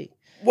sleeping, does he?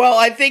 Well,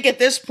 I think at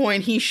this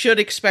point he should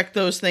expect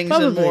those things and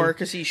Probably. more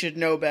because he should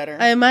know better.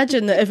 I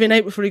imagine that every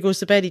night before he goes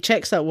to bed, he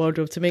checks that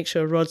wardrobe to make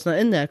sure Rod's not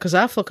in there, because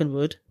I fucking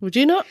would. Would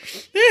you not?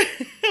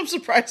 I'm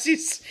surprised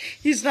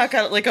he's not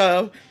got like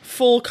a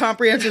full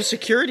comprehensive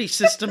security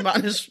system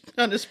on his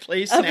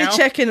place I'd now. be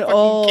checking Fucking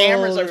all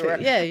cameras of it.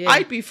 everywhere. Yeah.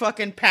 I'd be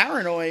fucking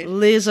paranoid.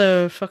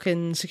 Laser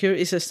fucking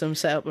security system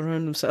set up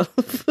around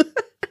himself.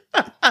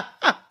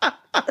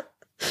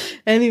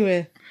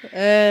 Anyway,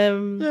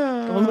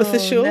 on with the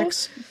show.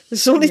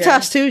 It's only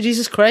task 2,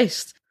 Jesus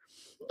Christ.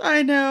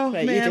 I know,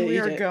 Right, man, we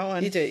you are do it.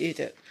 going. You do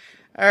it.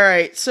 All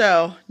right,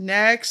 so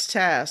next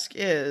task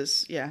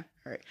is, all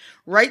right.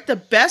 Write the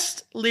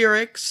best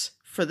lyrics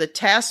for the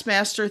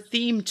Taskmaster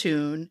theme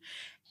tune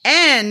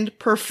and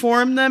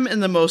perform them in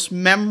the most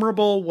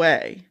memorable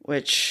way,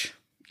 which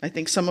I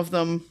think some of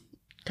them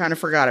kind of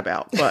forgot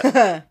about.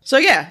 But so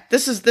yeah,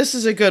 this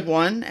is a good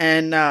one,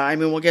 and I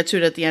mean we'll get to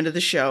it at the end of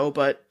the show,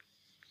 but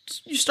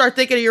you start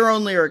thinking of your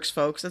own lyrics,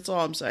 folks. That's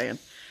all I'm saying.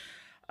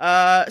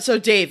 So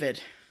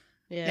David.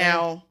 Yeah.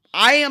 Now,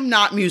 I am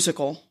not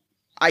musical.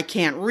 I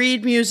can't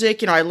read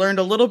music. You know, I learned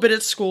a little bit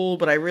at school,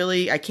 but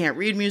I can't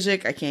read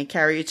music. I can't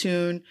carry a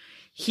tune.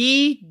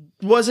 He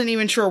wasn't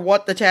even sure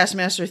what the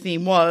Taskmaster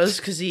theme was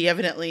because he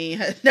evidently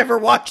had never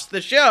watched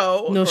the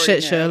show. No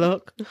shit, to him.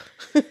 Sherlock.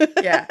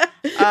 Yeah.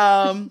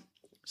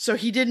 So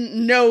he didn't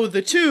know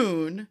the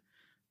tune,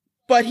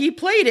 but he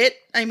played it.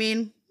 I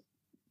mean,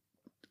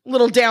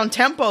 little down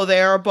tempo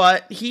there,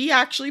 but he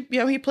actually,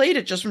 he played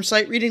it just from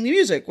sight reading the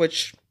music,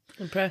 which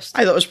Impressed.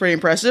 I thought was pretty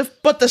impressive.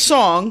 But the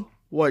song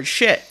was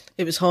shit.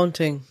 It was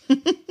haunting.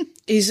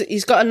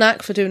 He's got a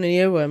knack for doing an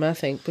earworm, I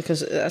think,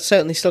 because that's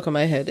certainly stuck in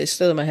my head. It's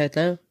still in my head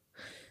now.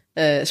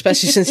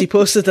 Especially since he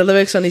posted the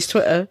lyrics on his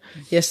Twitter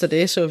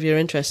yesterday, so if you're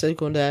interested,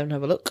 go down and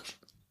have a look.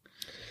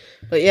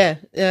 But yeah,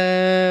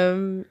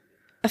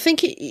 I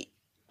think he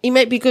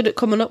might be good at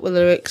coming up with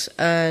lyrics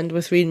and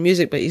with reading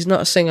music, but he's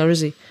not a singer,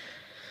 is he?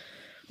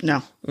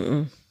 No.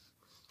 Not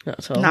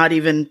at all. Not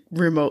even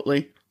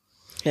remotely.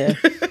 Yeah,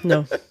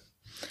 no.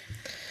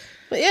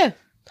 But yeah,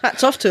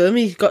 hats off to him.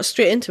 He got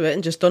straight into it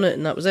and just done it,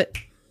 and that was it.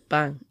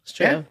 Bang,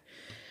 straight out.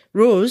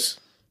 Roses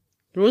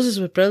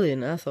were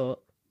brilliant, I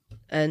thought.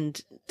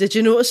 And did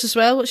you notice as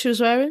well what she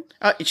was wearing?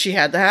 She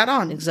had the hat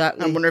on.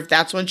 Exactly. I wonder if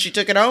that's when she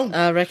took it home.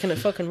 I reckon it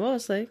fucking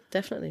was, like,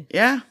 definitely.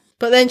 Yeah.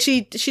 But then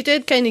she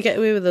did kind of get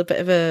away with a bit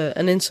of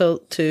an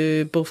insult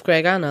to both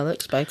Greg and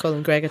Alex by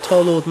calling Greg a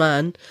tall old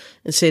man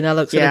and saying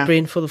Alex had a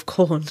brain full of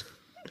corn.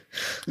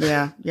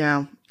 Yeah.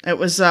 It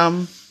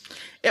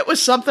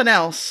was something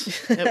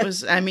else. It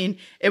was, I mean,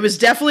 it was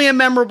definitely a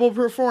memorable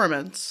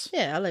performance.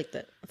 Yeah, I liked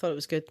it. I thought it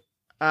was good.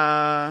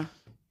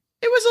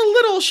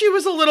 She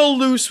was a little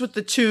loose with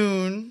the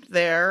tune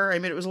there. I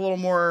mean, it was a little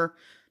more,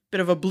 bit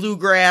of a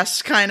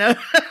bluegrass kind of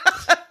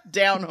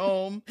down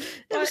home.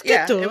 It was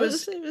good though. It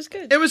was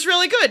good. It was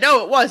really good.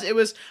 No, it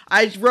was,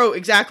 I wrote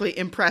exactly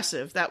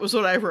impressive. That was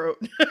what I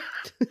wrote.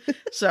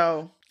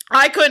 So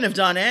I couldn't have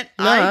done it.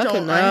 No, I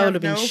couldn't. I would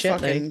have been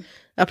shit. Like,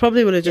 I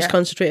probably would have just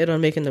concentrated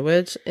on making the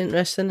words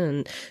interesting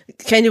and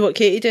kind of what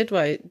Katie did,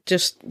 right?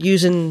 Just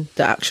using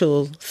the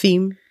actual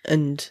theme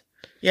and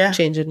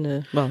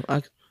changing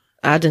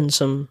adding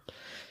some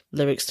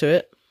lyrics to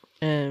it.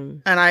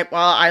 And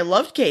I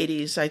loved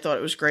Katie's. I thought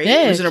it was great.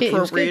 Yeah, it was an Katie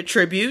appropriate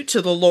tribute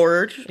to the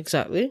Lord.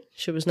 Exactly.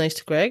 She was nice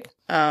to Greg.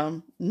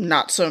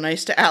 Not so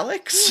nice to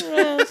Alex.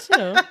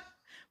 Well,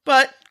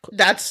 but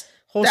that's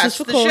horses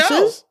for the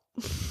courses.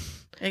 Show.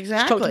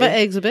 Exactly. Talked about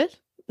eggs a bit.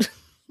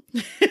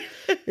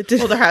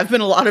 Well, there have been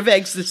a lot of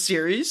eggs this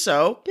series,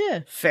 so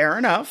fair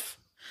enough.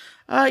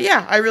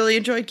 I really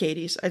enjoyed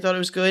Katie's. I thought it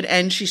was good,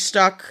 and she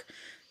stuck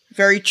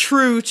very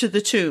true to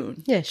the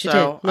tune. Yeah, she did.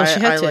 No, she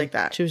had I to. like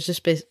that. She was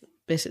just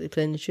basically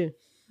playing the tune.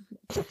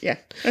 Yeah.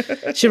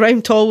 She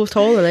rhymed tall with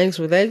tall and eggs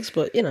with eggs,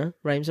 but,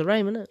 rhymes are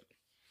rhyme, innit?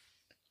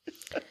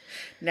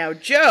 Now,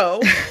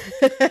 Joe,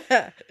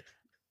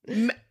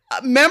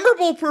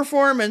 memorable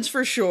performance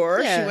for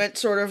sure. Yeah. She went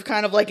sort of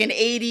kind of like an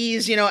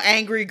 80s,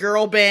 angry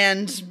girl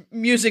band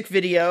music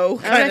video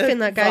I reckon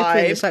that guy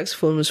playing the vibe.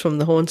 saxophone was from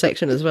the horn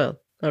section as well.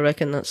 I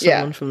reckon that's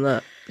someone from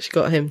that. She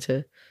got him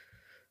to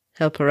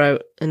help her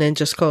out and then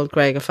just called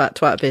Greg a fat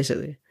twat,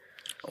 basically.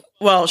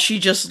 Well, she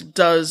just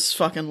does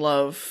fucking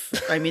love.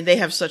 I mean, they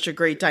have such a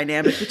great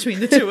dynamic between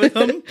the two of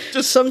them.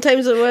 Just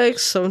sometimes it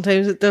works,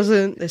 sometimes it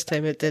doesn't. This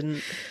time it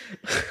didn't.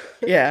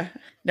 Yeah.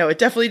 No, it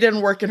definitely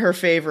didn't work in her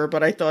favor,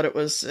 but I thought it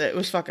was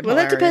fucking Well,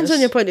 hilarious. that depends on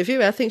your point of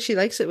view. I think she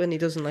likes it when he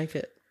doesn't like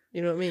it.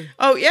 You know what I mean?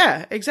 Oh,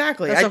 yeah,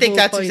 exactly. That's I the think whole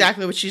that's point.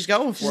 exactly what she's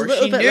going She's a for.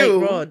 little She bit knew.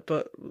 like Rod,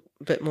 but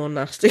a bit more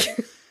nasty.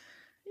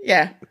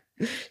 Yeah.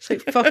 It's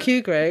like, fuck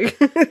you, Greg.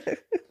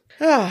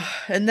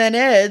 And then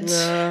Ed's,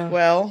 Nah.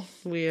 well,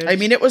 Weird. I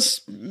mean, it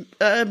was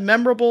a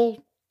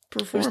memorable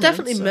performance. It was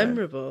definitely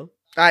memorable.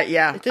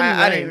 Yeah, It didn't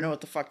I don't rhyme. even know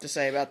what the fuck to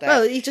say about that.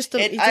 Well, he just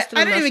I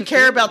don't even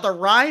care about the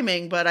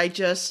rhyming, but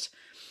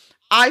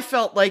I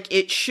felt like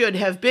it should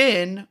have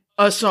been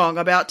a song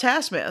about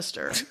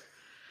Taskmaster.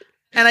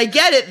 And I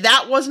get it,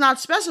 that was not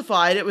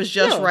specified. It was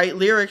just write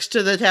lyrics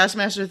to the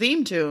Taskmaster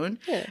theme tune.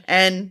 Yeah.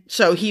 And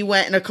so he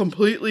went in a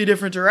completely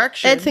different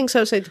direction. Ed thinks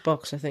outside the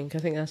box, I think. I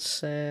think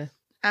that's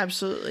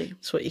Absolutely.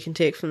 that's what you can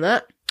take from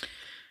that.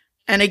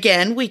 And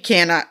again, we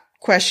cannot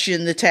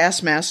question the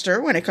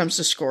Taskmaster when it comes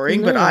to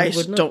scoring, but No, I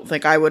would not. don't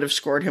think I would have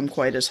scored him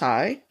quite as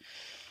high.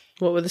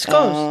 What were the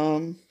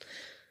scores?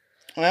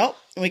 Well,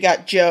 we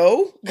got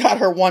Jo, got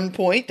her 1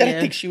 point that I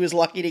Yeah. think she was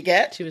lucky to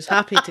get. She was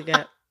happy to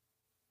get.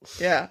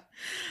 Yeah.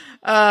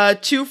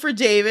 2 for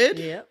David,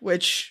 Yeah.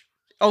 which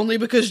only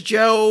because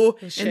Jo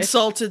Shit.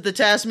 insulted the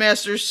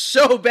Taskmaster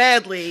so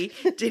badly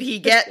did he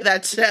get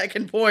that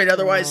second point.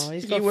 Otherwise, Oh,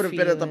 he's he got would have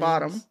been at the feelings.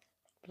 bottom.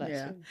 Bless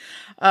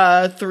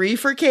Yeah. him. 3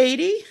 for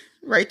Katie,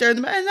 right there in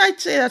the middle. And I'd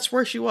say that's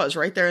where she was,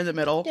 right there in the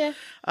middle.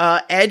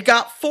 Yeah. Ed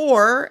got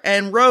 4,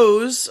 and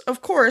Rose,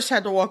 of course,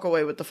 had to walk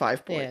away with the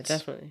 5 Yeah, points.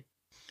 definitely.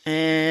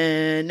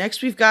 And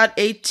next we've got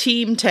a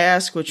team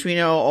task, which we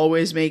know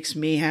always makes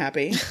me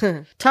happy.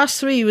 Task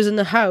 3 was in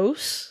the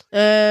house.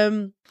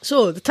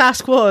 So the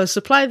task was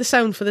supply the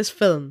sound for this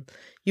film.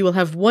 You will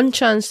have one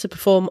chance to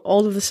perform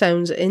all of the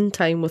sounds in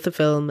time with the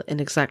film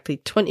in exactly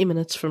 20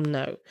 minutes from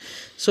now.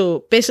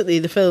 So basically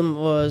the film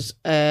was,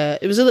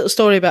 it was a little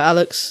story about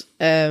Alex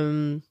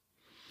dropping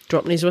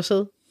his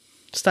whistle,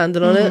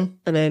 standing on it,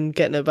 and then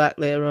getting it back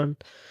later on.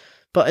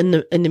 But in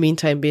the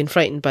meantime being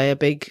frightened by a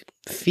big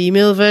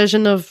female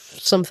version of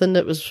something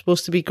that was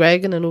supposed to be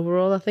Greg in an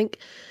overall, I think.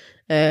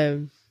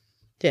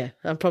 Yeah,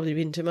 I'm probably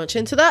reading too much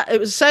into that. It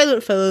was a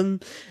silent film,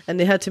 and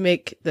they had to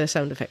make the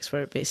sound effects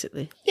for it,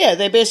 basically. Yeah,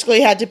 they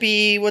basically had to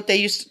be what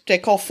they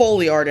call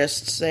Foley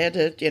artists. They had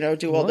to,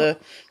 do all the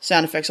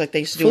sound effects like they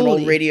used to do in old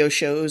Foley. radio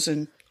shows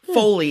and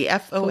Foley,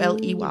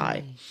 Foley.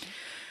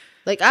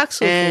 Like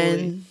Axel Foley.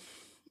 And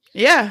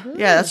yeah,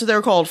 that's what they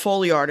were called,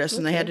 Foley artists,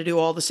 and they had to do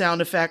all the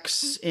sound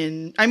effects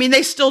I mean,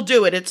 they still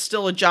do it. It's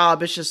still a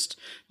job. It's just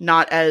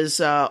not as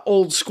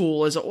old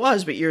school as it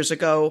was, but years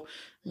ago,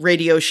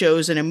 radio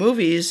shows and in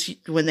movies,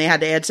 when they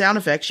had to add sound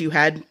effects, you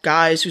had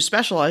guys who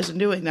specialized in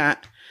doing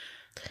that.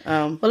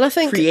 Well, I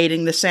think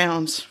Creating the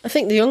sounds.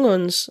 the young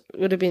ones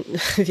would have been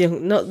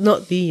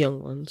not the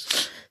young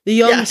ones. The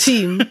young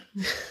team.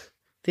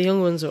 The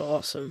young ones were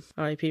awesome.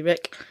 R.I.P.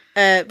 Rick.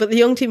 But the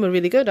young team were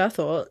really good. I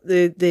thought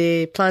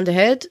they planned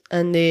ahead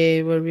and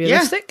they were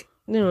realistic.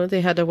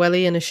 They had a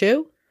welly and a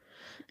shoe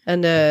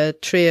and a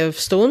tray of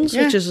stones,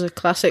 which is a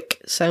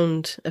classic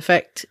sound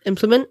effect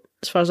implement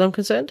as far as I'm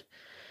concerned.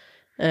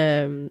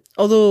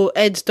 Although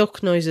Ed's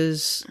duck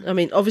noises, I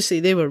mean, obviously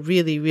they were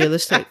really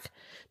realistic.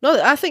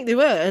 No, I think they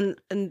were,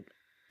 and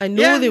I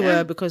know they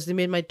were because they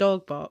made my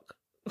dog bark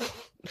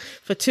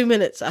for 2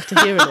 minutes after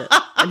hearing it,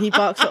 and he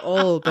barks at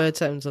all bird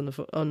sounds on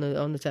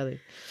the telly,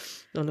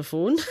 on the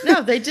phone.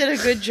 No, they did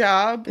a good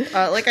job.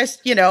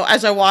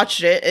 As I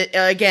watched it,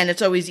 again,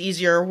 it's always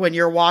easier when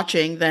you're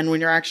watching than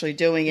when you're actually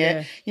doing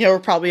it. Yeah. There were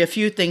probably a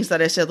few things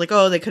that I said, like,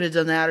 oh, they could have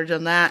done that or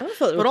done that. I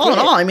thought they were But all in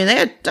great. all, I mean,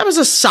 that was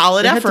a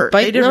solid They had the effort.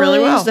 bite They did really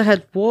noise, well. They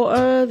had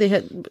water. They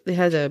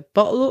had a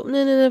bottle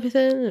opening and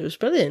everything. It was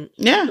brilliant.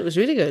 Yeah. It was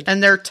really good.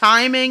 And their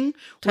timing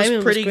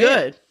was pretty great.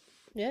 good.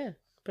 Yeah, Yeah.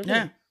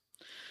 brilliant.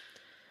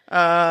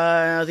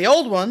 The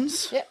old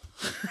ones. Yeah.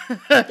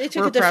 They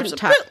took were a perhaps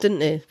different tack, didn't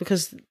they?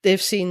 Because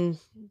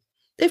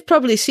they've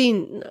probably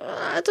seen,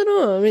 I don't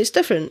know, I mean, it's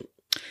different.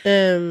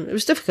 It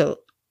was difficult.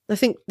 I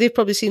think they've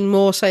probably seen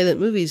more silent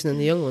movies than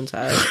the young ones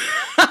had.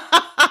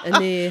 And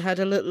they had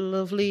a little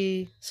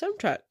lovely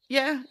soundtrack.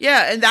 Yeah,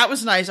 and that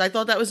was nice. I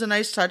thought that was a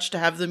nice touch to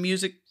have the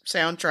music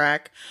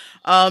soundtrack.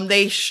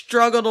 They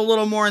struggled a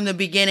little more in the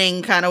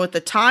beginning, kind of with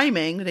the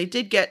timing. They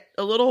did get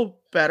a little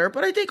better,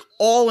 but I think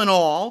all in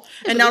all,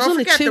 and now don't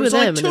forget, there was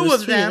only two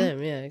of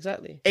them. Yeah,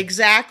 exactly.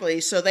 Exactly.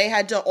 So they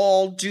had to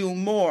all do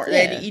more.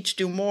 They had to each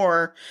do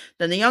more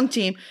than the young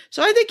team.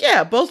 So I think,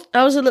 both.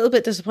 I was a little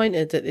bit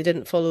disappointed that they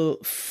didn't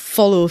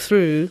follow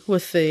through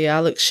with the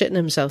Alex shitting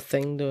himself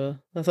thing, though.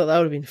 I thought that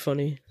would have been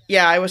funny.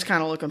 Yeah, I was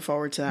kind of looking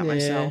forward to that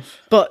myself.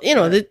 But, they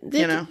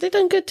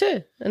done good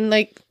too. And,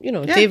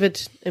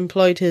 David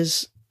employed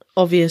his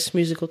obvious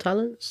musical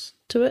talents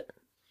to it,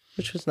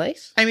 which was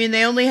nice. I mean,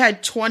 they only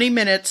had 20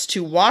 minutes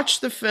to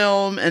watch the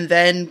film and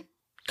then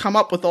come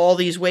up with all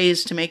these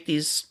ways to make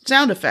these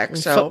sound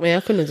effects. So, fuck me, I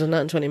couldn't have done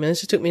that in 20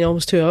 minutes. It took me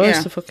almost 2 hours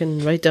Yeah. to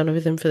fucking write down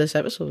everything for this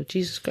episode.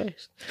 Jesus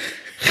Christ.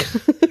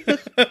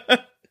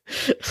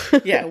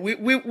 yeah, we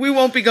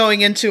won't be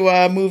going into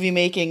movie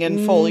making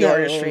and Foley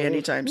artistry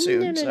anytime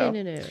soon.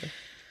 No.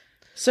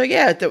 So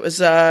yeah, that was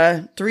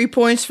 3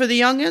 points for the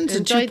youngins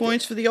and 2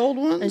 points for the old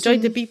ones.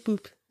 Enjoyed the beep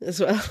boop as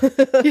well.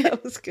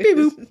 That was good.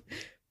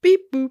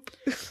 Beep boop.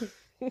 Beep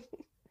boop.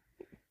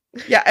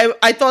 Yeah,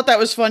 I thought that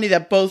was funny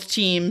that both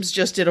teams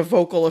just did a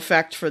vocal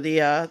effect for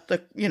the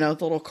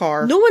little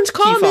car. No one's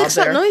car key fob makes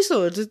that there. noise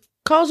though. The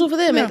cars over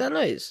there No. make that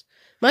noise.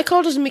 My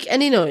car doesn't make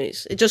any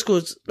noise. It just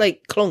goes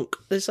like clunk.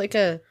 There's like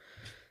a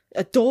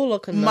door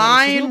looking noise.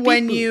 Mine, There's no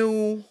when beep boop.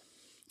 you,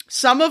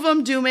 some of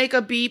them do make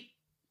a beep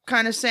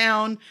kind of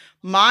sound.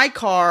 My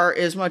car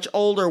is much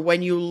older.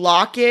 When you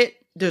lock it,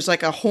 there's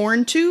like a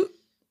horn toot,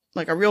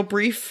 like a real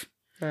brief.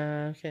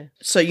 Okay.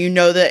 So you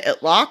know that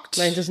it locked.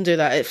 Mine doesn't do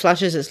that. It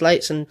flashes its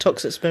lights and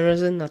tucks its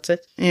mirrors in. That's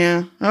it.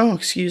 Yeah. Oh,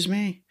 excuse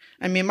me.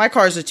 I mean, my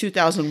car is a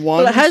 2001.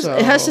 Well, it has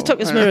to so- tuck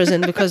its mirrors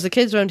in because the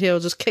kids around here will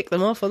just kick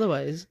them off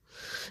otherwise.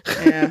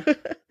 Yeah.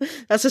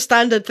 That's a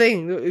standard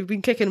thing. We've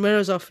been kicking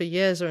mirrors off for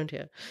years around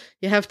here.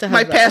 You have to have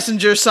My that.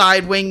 passenger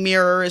side wing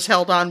mirror is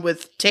held on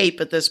with tape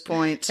at this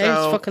point. Hey, it's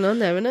So fucking on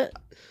there, isn't it?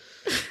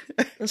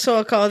 I saw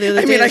a car the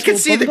other day. I mean, I its can whole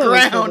see the bumper was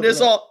ground covered is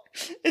with all.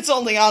 It's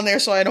only on there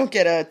so I don't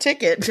get a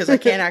ticket because I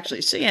can't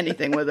actually see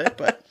anything with it.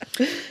 But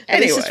it. At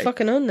least anyway, it's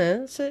fucking on there.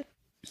 That's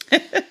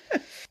it.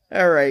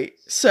 all right.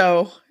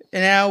 So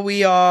now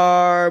we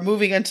are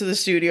moving into the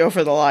studio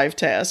for the live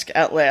task.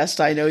 At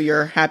last, I know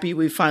you're happy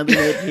we finally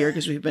made it here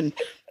because we've been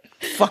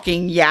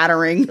fucking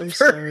yattering I'm for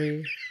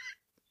sorry.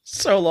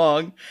 so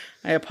long.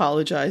 I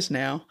apologize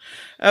now.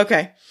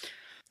 Okay.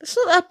 It's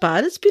not that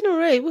bad. It's been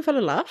alright. We've had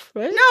a laugh,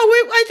 right? No,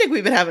 I think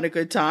we've been having a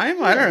good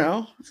time. I don't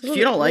know. If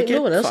you don't like no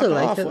it, one else fuck will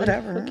like off, it, then.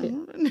 whatever. Fuck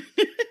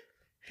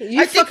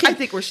it. I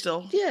think we're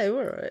still Yeah,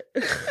 we're alright.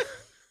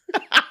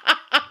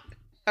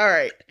 all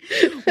right.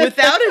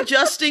 Without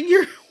adjusting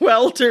your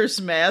welder's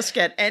mask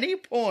at any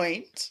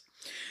point,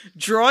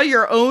 draw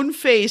your own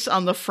face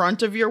on the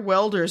front of your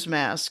welder's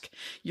mask.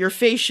 Your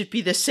face should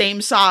be the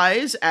same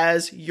size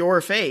as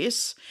your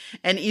face,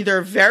 and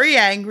either very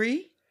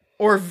angry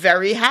or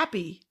very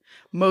happy.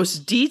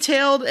 Most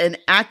detailed and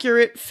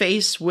accurate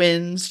face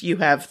wins. You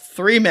have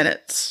 3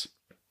 minutes.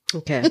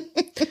 Okay.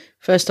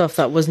 First off,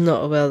 that was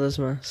not a welder's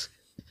mask.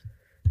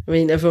 I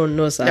mean, everyone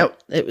knows that. Nope.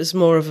 It was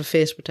more of a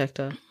face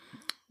protector.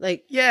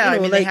 Like, Yeah, you know, I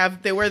mean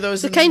like, they wear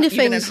those the in, kind of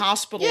even things in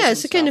hospitals. Yeah, and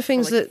it's the kind of stuff,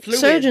 things for, like, that fluids.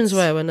 surgeons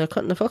wear when they're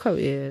cutting the fuck out of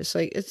you. It's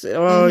like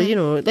you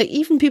know, like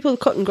even people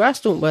cutting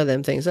grass don't wear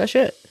them things. That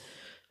shit.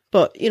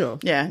 But you know,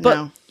 Yeah, but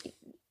no.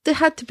 they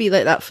had to be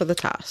like that for the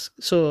task.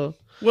 So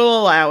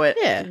We'll allow it.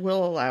 Yeah.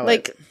 We'll allow it.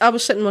 like, I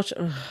was sitting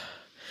watching.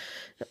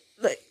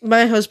 Like,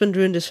 my husband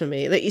ruined this for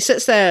me. Like, he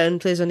sits there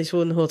and plays on his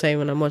phone the whole time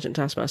when I'm watching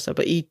Taskmaster,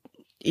 but he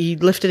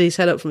lifted his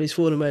head up from his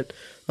phone and went,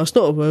 "That's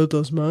not a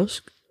welder's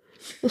mask."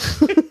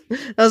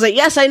 I was like,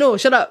 "Yes, I know.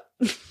 Shut up."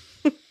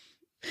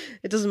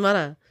 It doesn't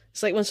matter.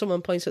 It's like when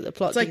someone points at the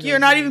plot. it's like you're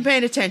not even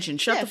paying attention.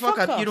 Shut Yeah, the fuck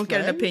fuck up. You off, don't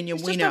get an man. opinion.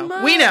 It's We just a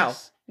know. We know.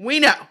 mask. We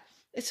know.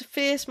 It's a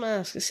face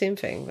mask. The same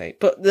thing. Like,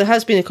 but there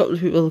has been a couple of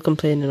people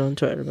complaining on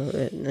Twitter about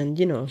it, and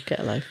you know, get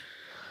a life.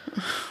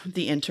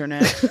 The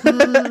internet.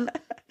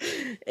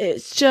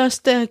 It's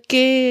just a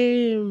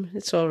game.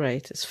 It's all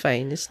right. It's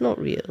fine. It's not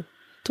real.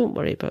 Don't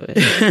worry about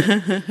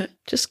it.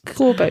 Just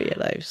go about your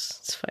lives.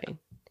 It's fine.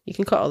 You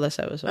can cut all this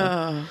out as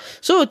well.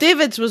 So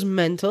David's was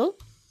mental.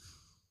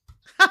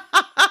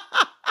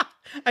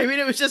 I mean,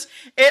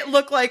 it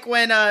looked like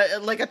when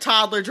like a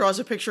toddler draws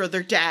a picture of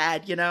their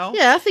dad, you know?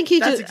 Yeah, I think he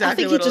That's just,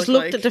 exactly I think what he it just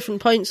looked looked like. at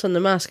different points on the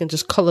mask and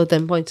just coloured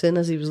them points in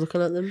as he was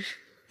looking at them.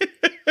 Do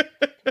you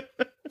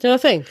know what I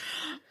think?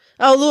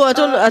 Although I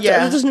don't,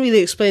 yeah. it doesn't really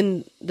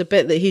explain the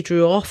bit that he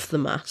drew off the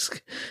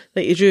mask,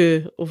 that he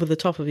drew over the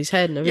top of his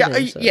head and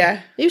everything. Yeah,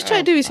 yeah. He was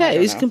trying to do his I hair. He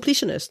don't was a know.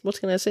 completionist. What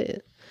can I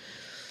say?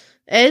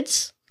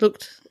 Ed's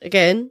looked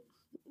again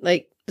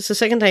like it's the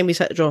second time he's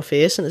had to draw a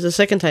face, and it's the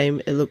second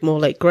time it looked more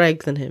like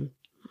Greg than him.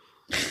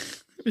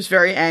 It was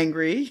very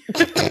angry.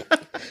 I'm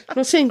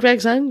not saying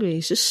Greg's angry.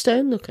 He's just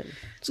stern looking.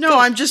 No,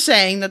 I'm just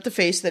saying that the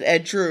face that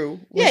Ed drew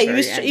was Yeah, he very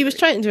was. He was angry.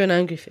 trying to do an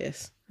angry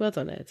face. Well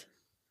done, Ed.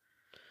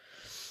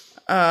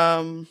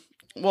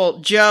 Well,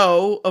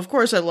 Joe, of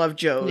course I love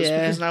Joe's Yeah.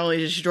 because not only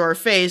did she draw her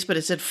face, but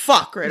it said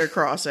fuck right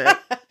across it,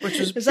 which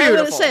was Is beautiful. that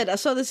what it said? I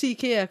saw the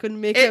CK. I couldn't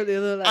make out the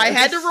other letters. I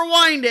had to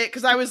rewind it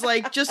because I was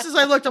like, just as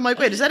I looked, I'm like,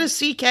 wait, is that a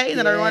CK? And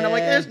then I rewind, I'm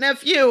like, Yeah. there's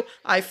nephew.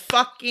 I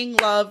fucking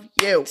love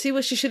you. See,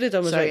 what she should have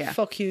done was So, like, yeah.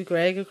 fuck you,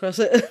 Greg, across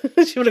it.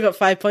 She would have got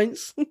 5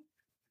 points.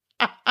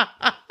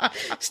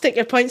 Stick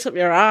your points up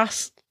your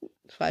ass.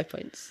 5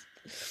 points.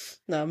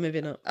 No,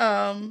 maybe not.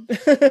 I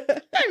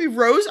mean,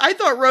 Rose, I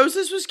thought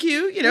Rose's was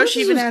cute. You know, Rose's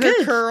she even was had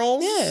good. her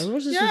curls. Yeah,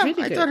 Rose's was yeah,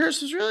 really I good. thought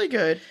hers was really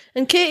good.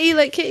 And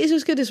Katie's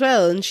was good as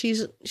well, and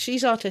she's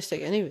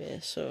autistic anyway,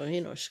 so,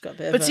 you know, she's got a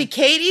bit But of see,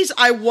 Katie's,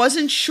 I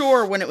wasn't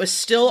sure when it was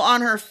still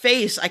on her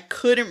face. I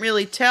couldn't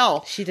really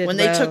tell. She did when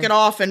they took well. it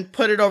off and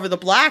put it over the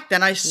black.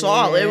 Then I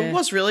saw Yeah. it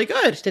was really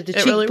good. She did the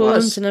it really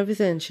cheekbones was. and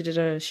everything. She did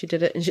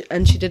it,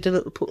 and she did a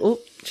little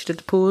she did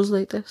the pose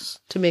like this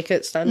to make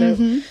it stand out.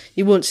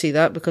 You won't see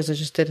that because I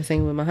just did a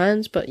thing with my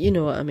hands, but you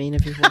know what I mean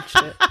if you've watched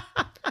it.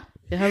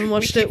 you haven't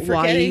watched We it, keep why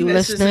are forgetting you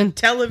this listening? isn't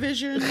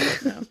television.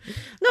 No.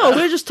 No,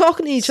 we're just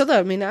talking to each other.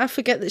 I mean, I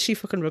forget that she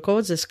fucking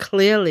records this,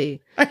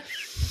 clearly.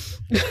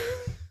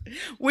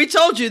 We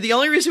told you the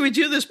only reason we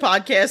do this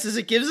podcast is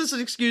it gives us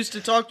an excuse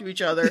to talk to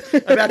each other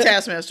about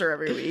Taskmaster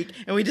every week,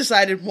 and we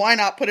decided why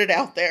not put it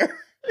out there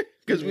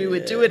because we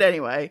would do it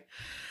anyway.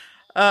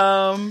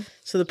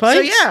 So the points?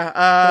 So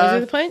yeah, Wanna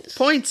do the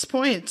points?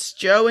 Points.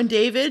 Joe and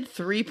David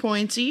 3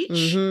 points each.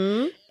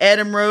 Mm-hmm.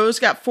 Adam Rose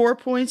got 4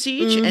 points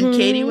each, and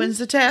Katie wins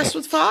the task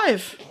with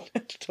 5.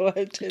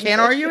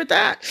 Can't argue with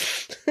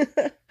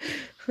that.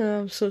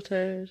 Oh, I'm so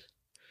tired.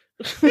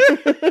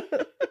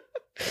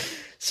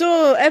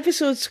 So,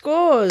 episode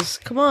scores.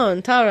 Come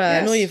on, Tara.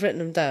 Yes. I know you've written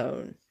them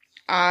down.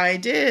 I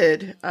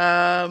did.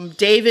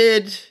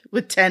 David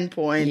with 10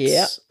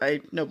 points. Yeah.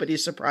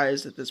 Nobody's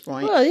surprised at this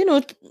point.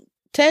 Well,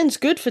 10's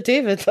good for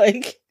David.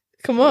 Like,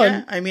 come on.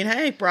 Yeah, I mean,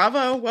 hey,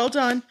 bravo. Well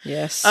done.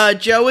 Yes.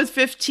 Joe with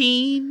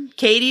 15,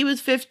 Katie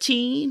with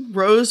 15,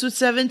 Rose with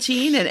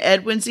 17, and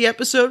Ed wins the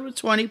episode with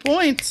 20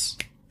 points.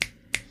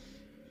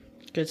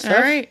 Good stuff.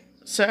 All right.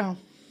 So,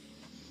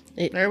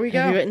 there we go.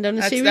 Have you written down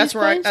the series That's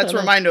where points, that's or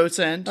where no? my notes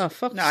end. Oh,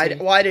 fuck's no,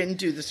 sake. I didn't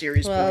do the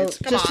series Well, points.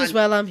 Come just on. as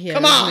well I'm here.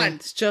 Come isn't on. it?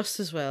 It's just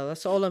as well.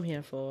 That's all I'm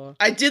here for.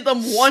 I did them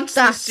once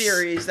Stats. this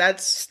series.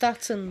 That's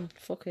Stats and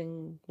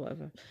fucking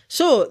whatever.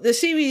 So, the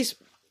series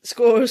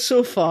scores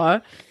so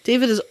far.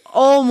 David is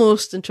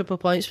almost in triple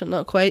points, but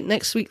not quite.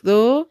 Next week,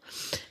 though,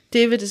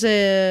 David is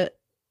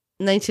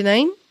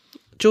 99.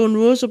 Joe and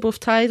Rose are both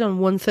tied on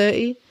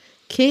 130.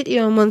 Katie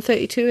on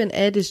 132, and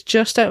Ed is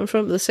just out in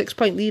front with a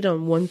 6-point lead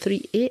on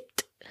 138.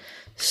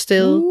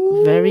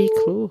 Still very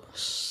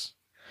close.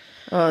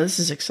 Oh, this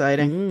is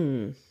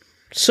exciting.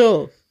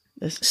 So,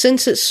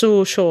 since it's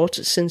so short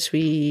since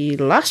we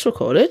last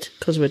recorded,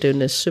 because we're doing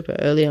this super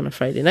early on a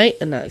Friday night,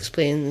 and that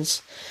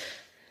explains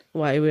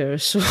why we're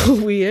so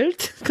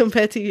weird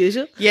compared to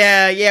usual.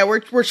 Yeah,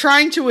 we're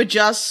trying to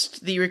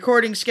adjust the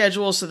recording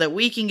schedule so that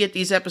we can get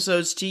these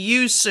episodes to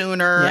you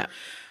sooner. Yeah.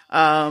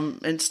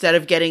 Instead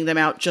of getting them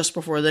out just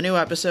before the new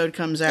episode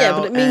comes out. Yeah,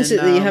 but it means and,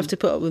 that you have to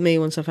put up with me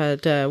once I've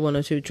had 1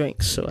 or 2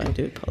 drinks, so I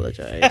do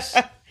apologise.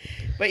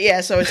 But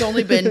yeah, so it's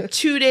only been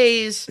 2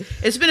 days.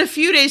 It's been a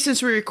few days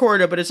since we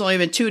recorded, but it's only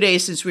been 2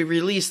 days since we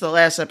released the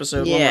last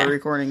episode when we're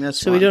recording this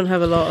So one. we don't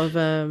have a lot of,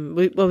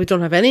 we don't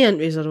have any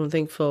entries, I don't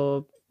think,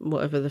 for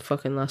whatever the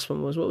fucking last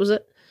one was. What was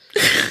it?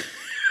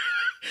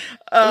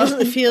 It wasn't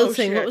the field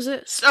thing. Shit. What was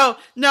it? So,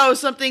 no,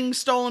 something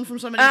stolen from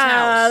somebody's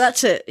house.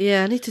 That's it.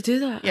 Yeah, I need to do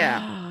that.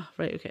 Yeah.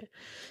 Right, okay.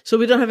 So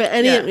we don't have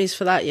any entries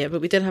for that yet, but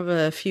we did have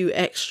a few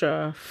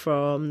extra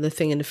from the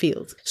thing in the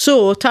field.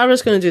 So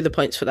Tara's going to do the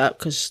points for that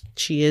because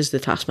she is the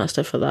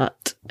taskmaster for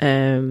that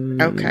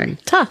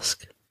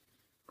task.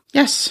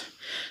 Yes.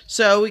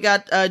 So we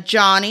got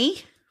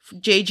Johnny,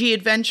 JG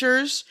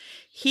Adventures.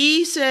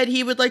 He said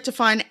he would like to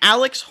find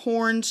Alex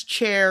Horn's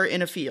chair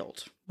in a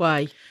field.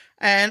 Why?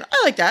 And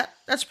I like that.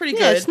 That's pretty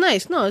good. Yeah, it's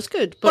nice. No, it's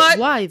good. But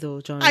why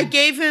though, Johnny? I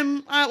gave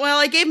him,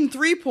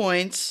 3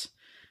 points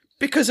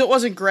because it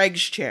wasn't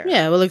Greg's chair.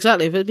 Yeah, well,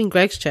 exactly. If it had been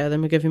Greg's chair,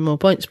 then we'd give him more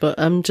points. But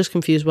I'm just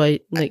confused why,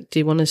 do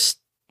you want to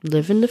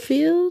live in the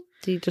field?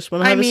 Do you just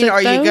want to have a sit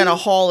are down? you going to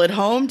haul it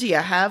home? Do you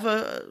have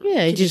a...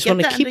 Yeah, you just want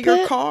to keep your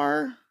it?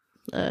 car?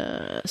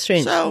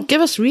 Strange. So,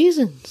 give us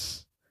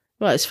reasons.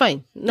 Well, it's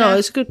fine. No,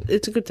 it's good.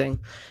 It's a good thing.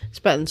 It's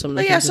better than some of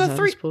the things so I've had,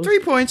 I suppose. 3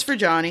 points for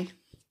Johnny.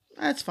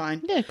 That's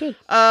fine. Yeah, good.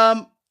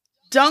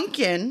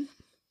 Duncan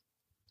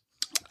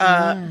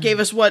gave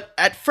us what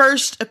at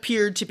first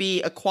appeared to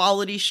be a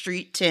Quality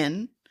Street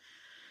tin.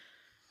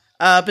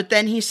 But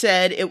then he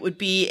said it would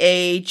be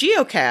a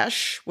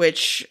geocache,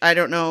 which I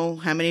don't know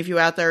how many of you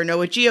out there know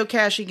what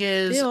geocaching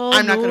is.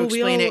 I'm not going to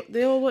explain it.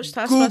 They all watch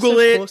Taskmaster. Google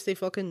it. Of course they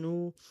fucking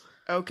know.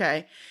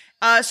 Okay.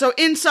 So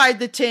inside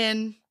the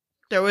tin,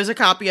 there was a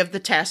copy of the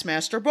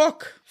Taskmaster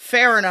book.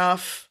 Fair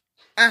enough.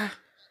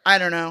 I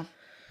don't know.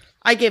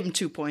 I gave him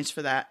 2 points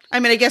for that.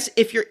 I mean, I guess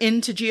if you're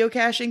into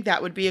geocaching,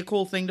 that would be a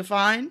cool thing to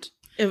find.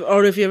 If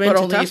you're into but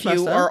only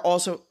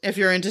Taskmaster. if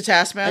you're into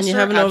Taskmaster, and you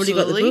haven't already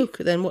got the absolutely. book,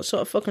 then what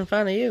sort of fucking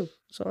fan are you?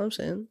 That's all I'm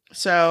saying.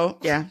 So,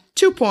 yeah,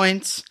 2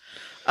 points.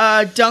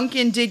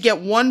 Duncan did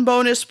get 1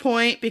 bonus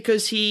point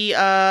because he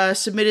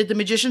submitted the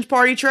Magician's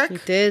Party trick. He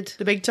did.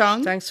 The big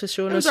tongue. Thanks for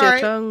showing It was us your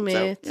alright. tongue,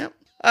 mate. So,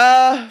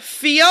 yep.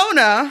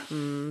 Fiona.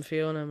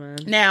 Fiona, man.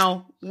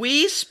 Now,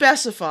 we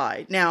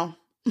specified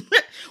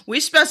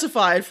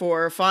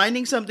for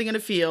finding something in a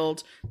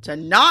field to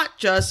not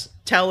just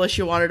tell us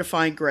you wanted to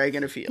find Greg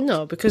in a field.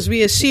 No, because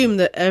we assume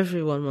that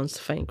everyone wants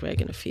to find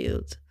Greg in a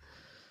field.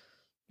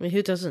 I mean,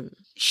 who doesn't?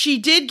 She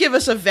did give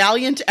us a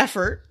valiant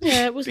effort.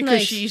 Yeah, it was because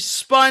nice. she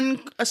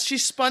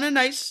spun a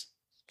nice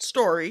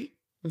story.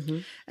 Mm-hmm.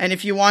 And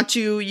if you want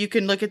to, you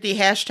can look at the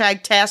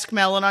hashtag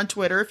TaskMelon on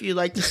Twitter if you'd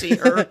like to see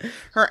her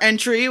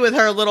entry with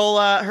her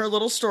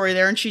little story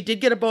there. And she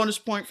did get a bonus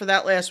point for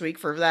that last week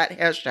for that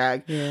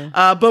hashtag. Yeah.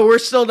 But we're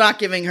still not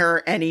giving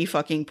her any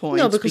fucking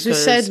points. No, because we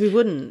said we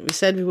wouldn't. We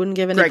said we wouldn't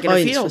give any Greg in a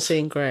points for field.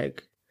 saying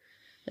Greg.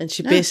 And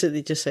she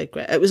basically just said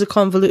Greg. It was a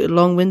convoluted,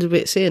 long-winded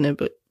way of saying it,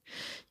 but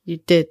you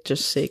did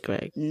just say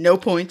Greg. No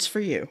points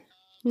for you.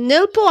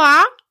 Nil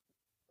point.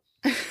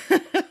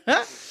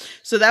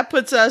 So that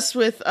puts us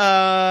with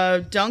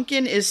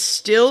Duncan is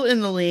still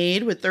in the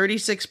lead with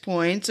 36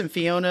 points, and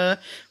Fiona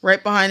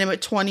right behind him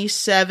at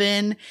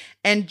 27.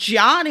 And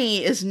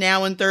Johnny is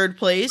now in third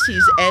place.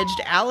 He's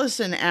edged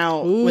Allison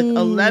out with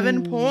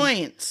 11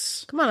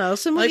 points. Come on,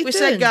 Allison, what Like you we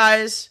doing? said,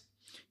 guys,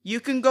 you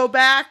can go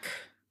back,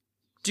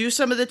 do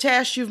some of the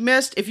tasks you've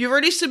missed. If you've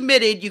already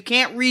submitted, you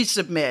can't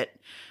resubmit.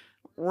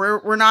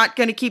 We're not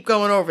going to keep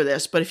going over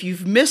this, but if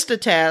you've missed a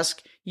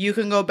task, you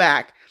can go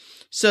back.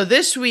 So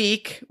this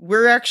week,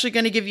 we're actually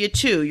going to give you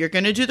 2. You're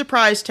going to do the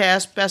prize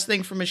task, best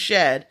thing from a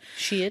shed.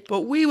 Shit.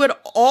 But we would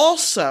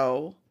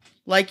also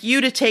like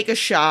you to take a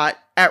shot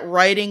at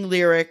writing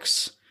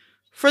lyrics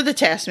for the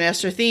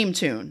Taskmaster theme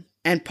tune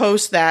and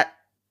post that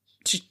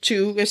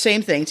to the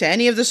same thing, to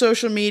any of the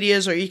social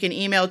medias, or you can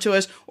email to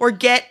us or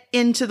get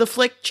into the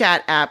Flick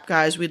Chat app,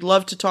 guys. We'd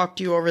love to talk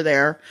to you over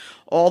there.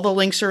 All the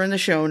links are in the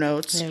show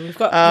notes. Yeah, we've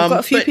got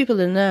a few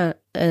people in there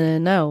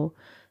now,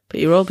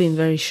 but you're all being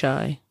very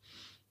shy.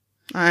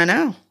 I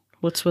know.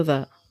 What's with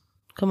that?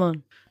 Come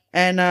on.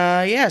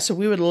 And so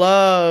we would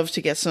love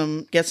to get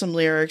some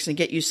lyrics and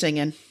get you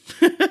singing.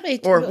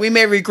 Or we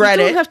may regret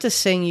you it. don't have to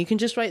sing. You can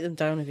just write them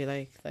down if you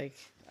like. Like,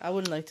 I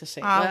wouldn't like to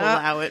sing. I'll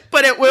allow it.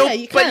 But it will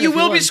but you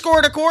will be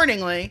scored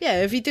accordingly.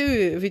 Yeah, if you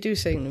do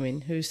sing, I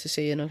mean, who's to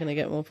say you're not going to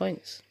get more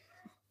points?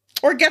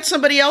 Or get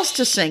somebody else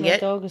to sing My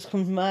it. dog has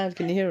come mad.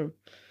 Can you hear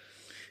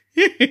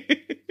him?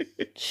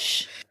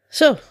 Shh.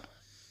 So,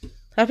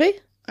 happy?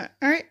 All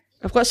right.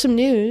 I've got some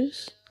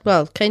news.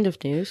 Well, kind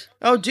of news.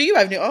 Oh, do you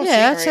have news? Oh,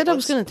 yeah, I said I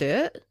was going to do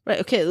it. Right,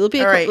 okay, there'll be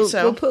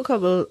we'll put a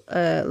couple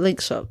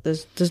links up.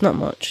 There's not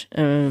much.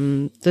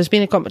 There's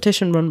been a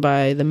competition run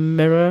by the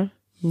Mirror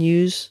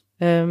News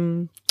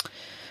website,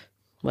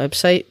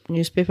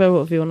 newspaper,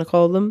 whatever you want to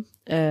call them,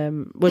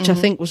 which I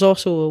think was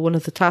also one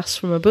of the tasks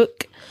from a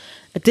book.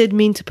 I did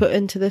mean to put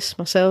into this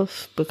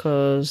myself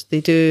because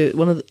they do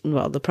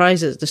the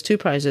prizes. There's 2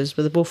 prizes,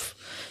 but they're both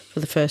for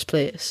the first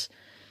place.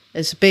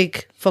 It's a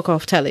big fuck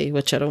off telly,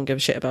 which I don't give a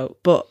shit about.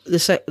 But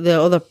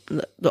the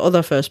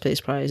other first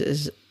place prize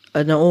is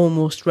an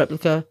almost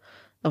replica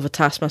of a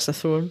Taskmaster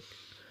throne.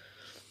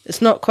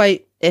 It's not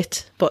quite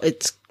it, but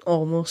it's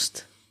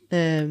almost.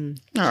 All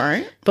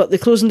right. But the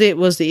closing date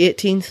was the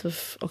 18th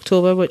of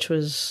October, which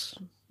was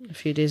a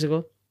few days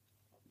ago.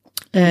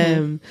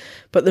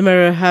 But the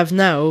Mirror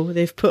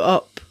they've put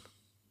up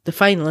the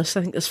finalists.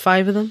 I think there's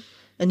 5 of them,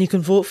 and you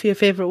can vote for your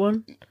favourite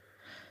one.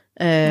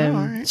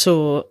 Right.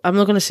 So I'm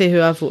not going to say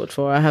who I've voted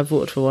for. I have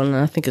voted for one, and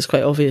I think it's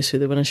quite obvious who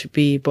the winner should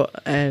be. But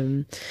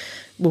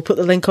we'll put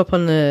the link up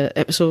on the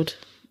episode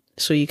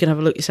so you can have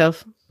a look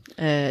yourself.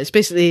 It's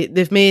basically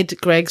they've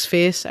made Greg's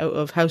face out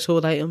of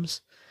household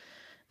items.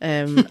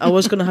 I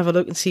was going to have a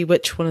look and see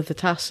which one of the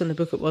tasks in the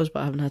book it was, but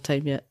I haven't had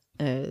time yet.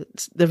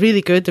 They're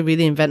really good. They're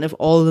really inventive.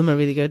 All of them are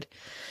really good.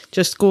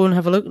 Just go and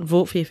have a look and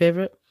vote for your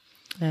favourite.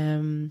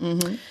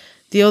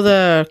 The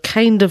other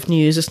kind of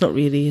news, it's not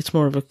really, it's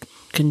more of a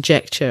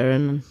conjecture,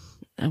 and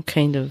I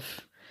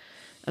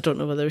don't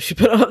know whether we should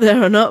put it up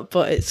there or not,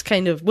 but it's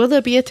kind of, will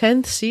there be a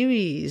 10th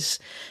series?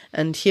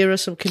 And here are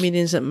some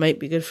comedians that might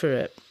be good for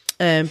it.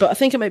 But I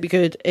think it might be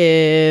good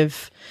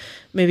if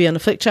maybe on a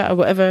Flick Chat or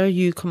whatever,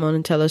 you come on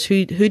and tell us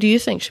who do you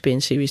think should be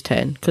in Series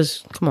 10?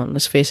 Because, come on,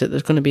 let's face it,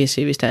 there's going to be a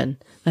Series 10.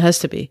 There has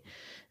to be.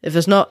 If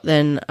there's not,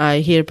 then I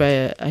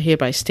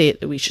hereby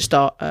state that we should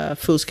start a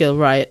full-scale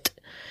riot,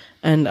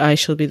 and I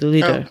shall be the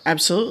leader. Oh,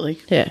 absolutely.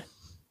 Yeah.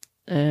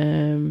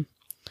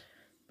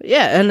 But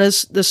yeah, and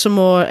there's some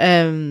more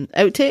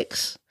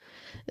outtakes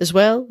as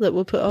well that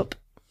we'll put up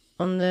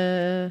on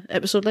the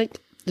episode link.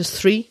 There's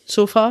 3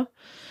 so far.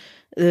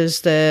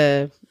 There's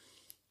the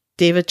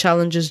David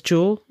challenges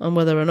Jo on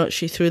whether or not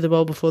she threw the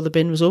ball before the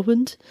bin was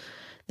opened.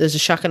 There's a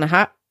shaking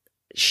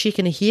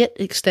a hate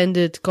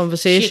extended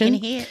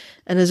conversation.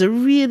 And there's a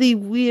really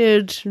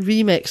weird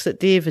remix that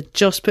Dave had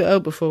just put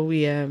out before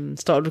we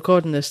started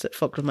recording this that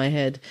fucked with my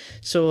head.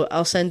 So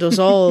I'll send us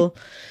all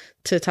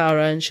to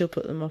Tara and she'll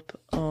put them up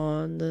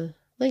on the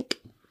link,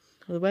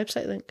 or the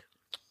website link.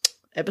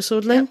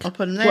 Episode link. Yep, I'll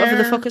put them there.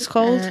 Whatever the fuck it's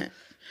called.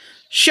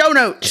 Show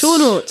notes. Show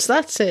notes,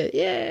 that's it,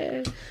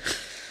 yeah.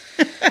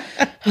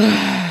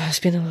 It's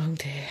been a long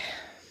day.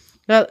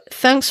 Well,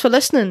 thanks for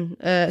listening,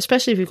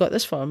 especially if you got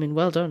this far. I mean,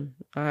 well done.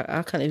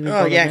 I can't even.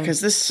 Oh yeah,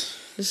 because this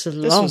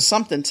was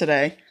something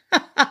today.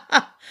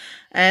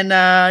 And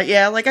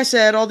like I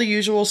said, all the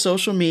usual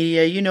social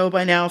media, you know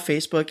by now,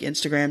 Facebook,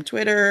 Instagram,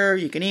 Twitter.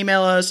 You can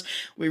email us.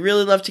 We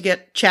really love to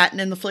get chatting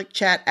in the Flick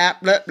Chat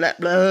app. Blah blah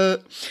blah.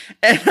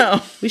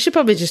 And, we should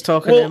probably just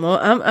talk on them.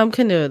 I'm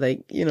kind of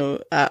like,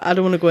 I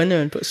don't want to go in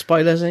there and put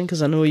spoilers in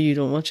because I know you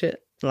don't watch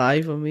it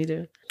live when we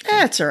do.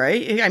 That's all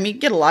right. I mean,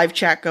 get a live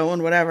chat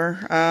going,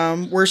 whatever.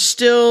 We're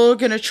still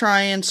going to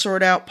try and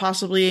sort out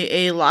possibly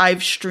a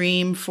live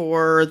stream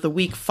for the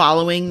week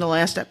following the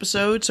last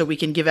episode so we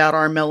can give out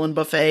our melon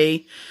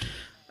buffet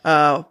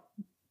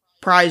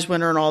prize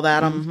winner and all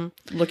that. I'm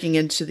looking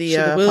into the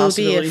so there will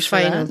possibilities be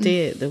a final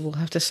date. We'll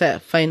have to set a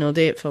final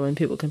date for when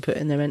people can put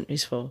in their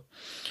entries for,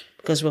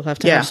 because we'll have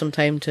to have some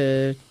time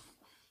to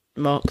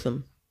mark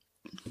them.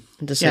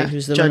 and decide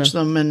who's the judge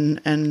winner. them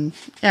and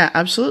yeah,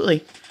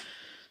 absolutely.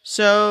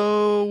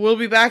 So we'll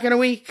be back in a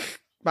week.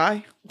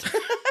 Bye.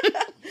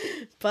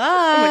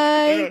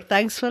 Bye.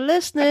 Thanks for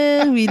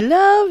listening. We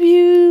love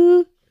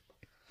you.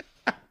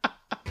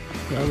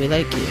 Well, we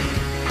like you.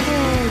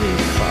 Holy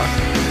fuck.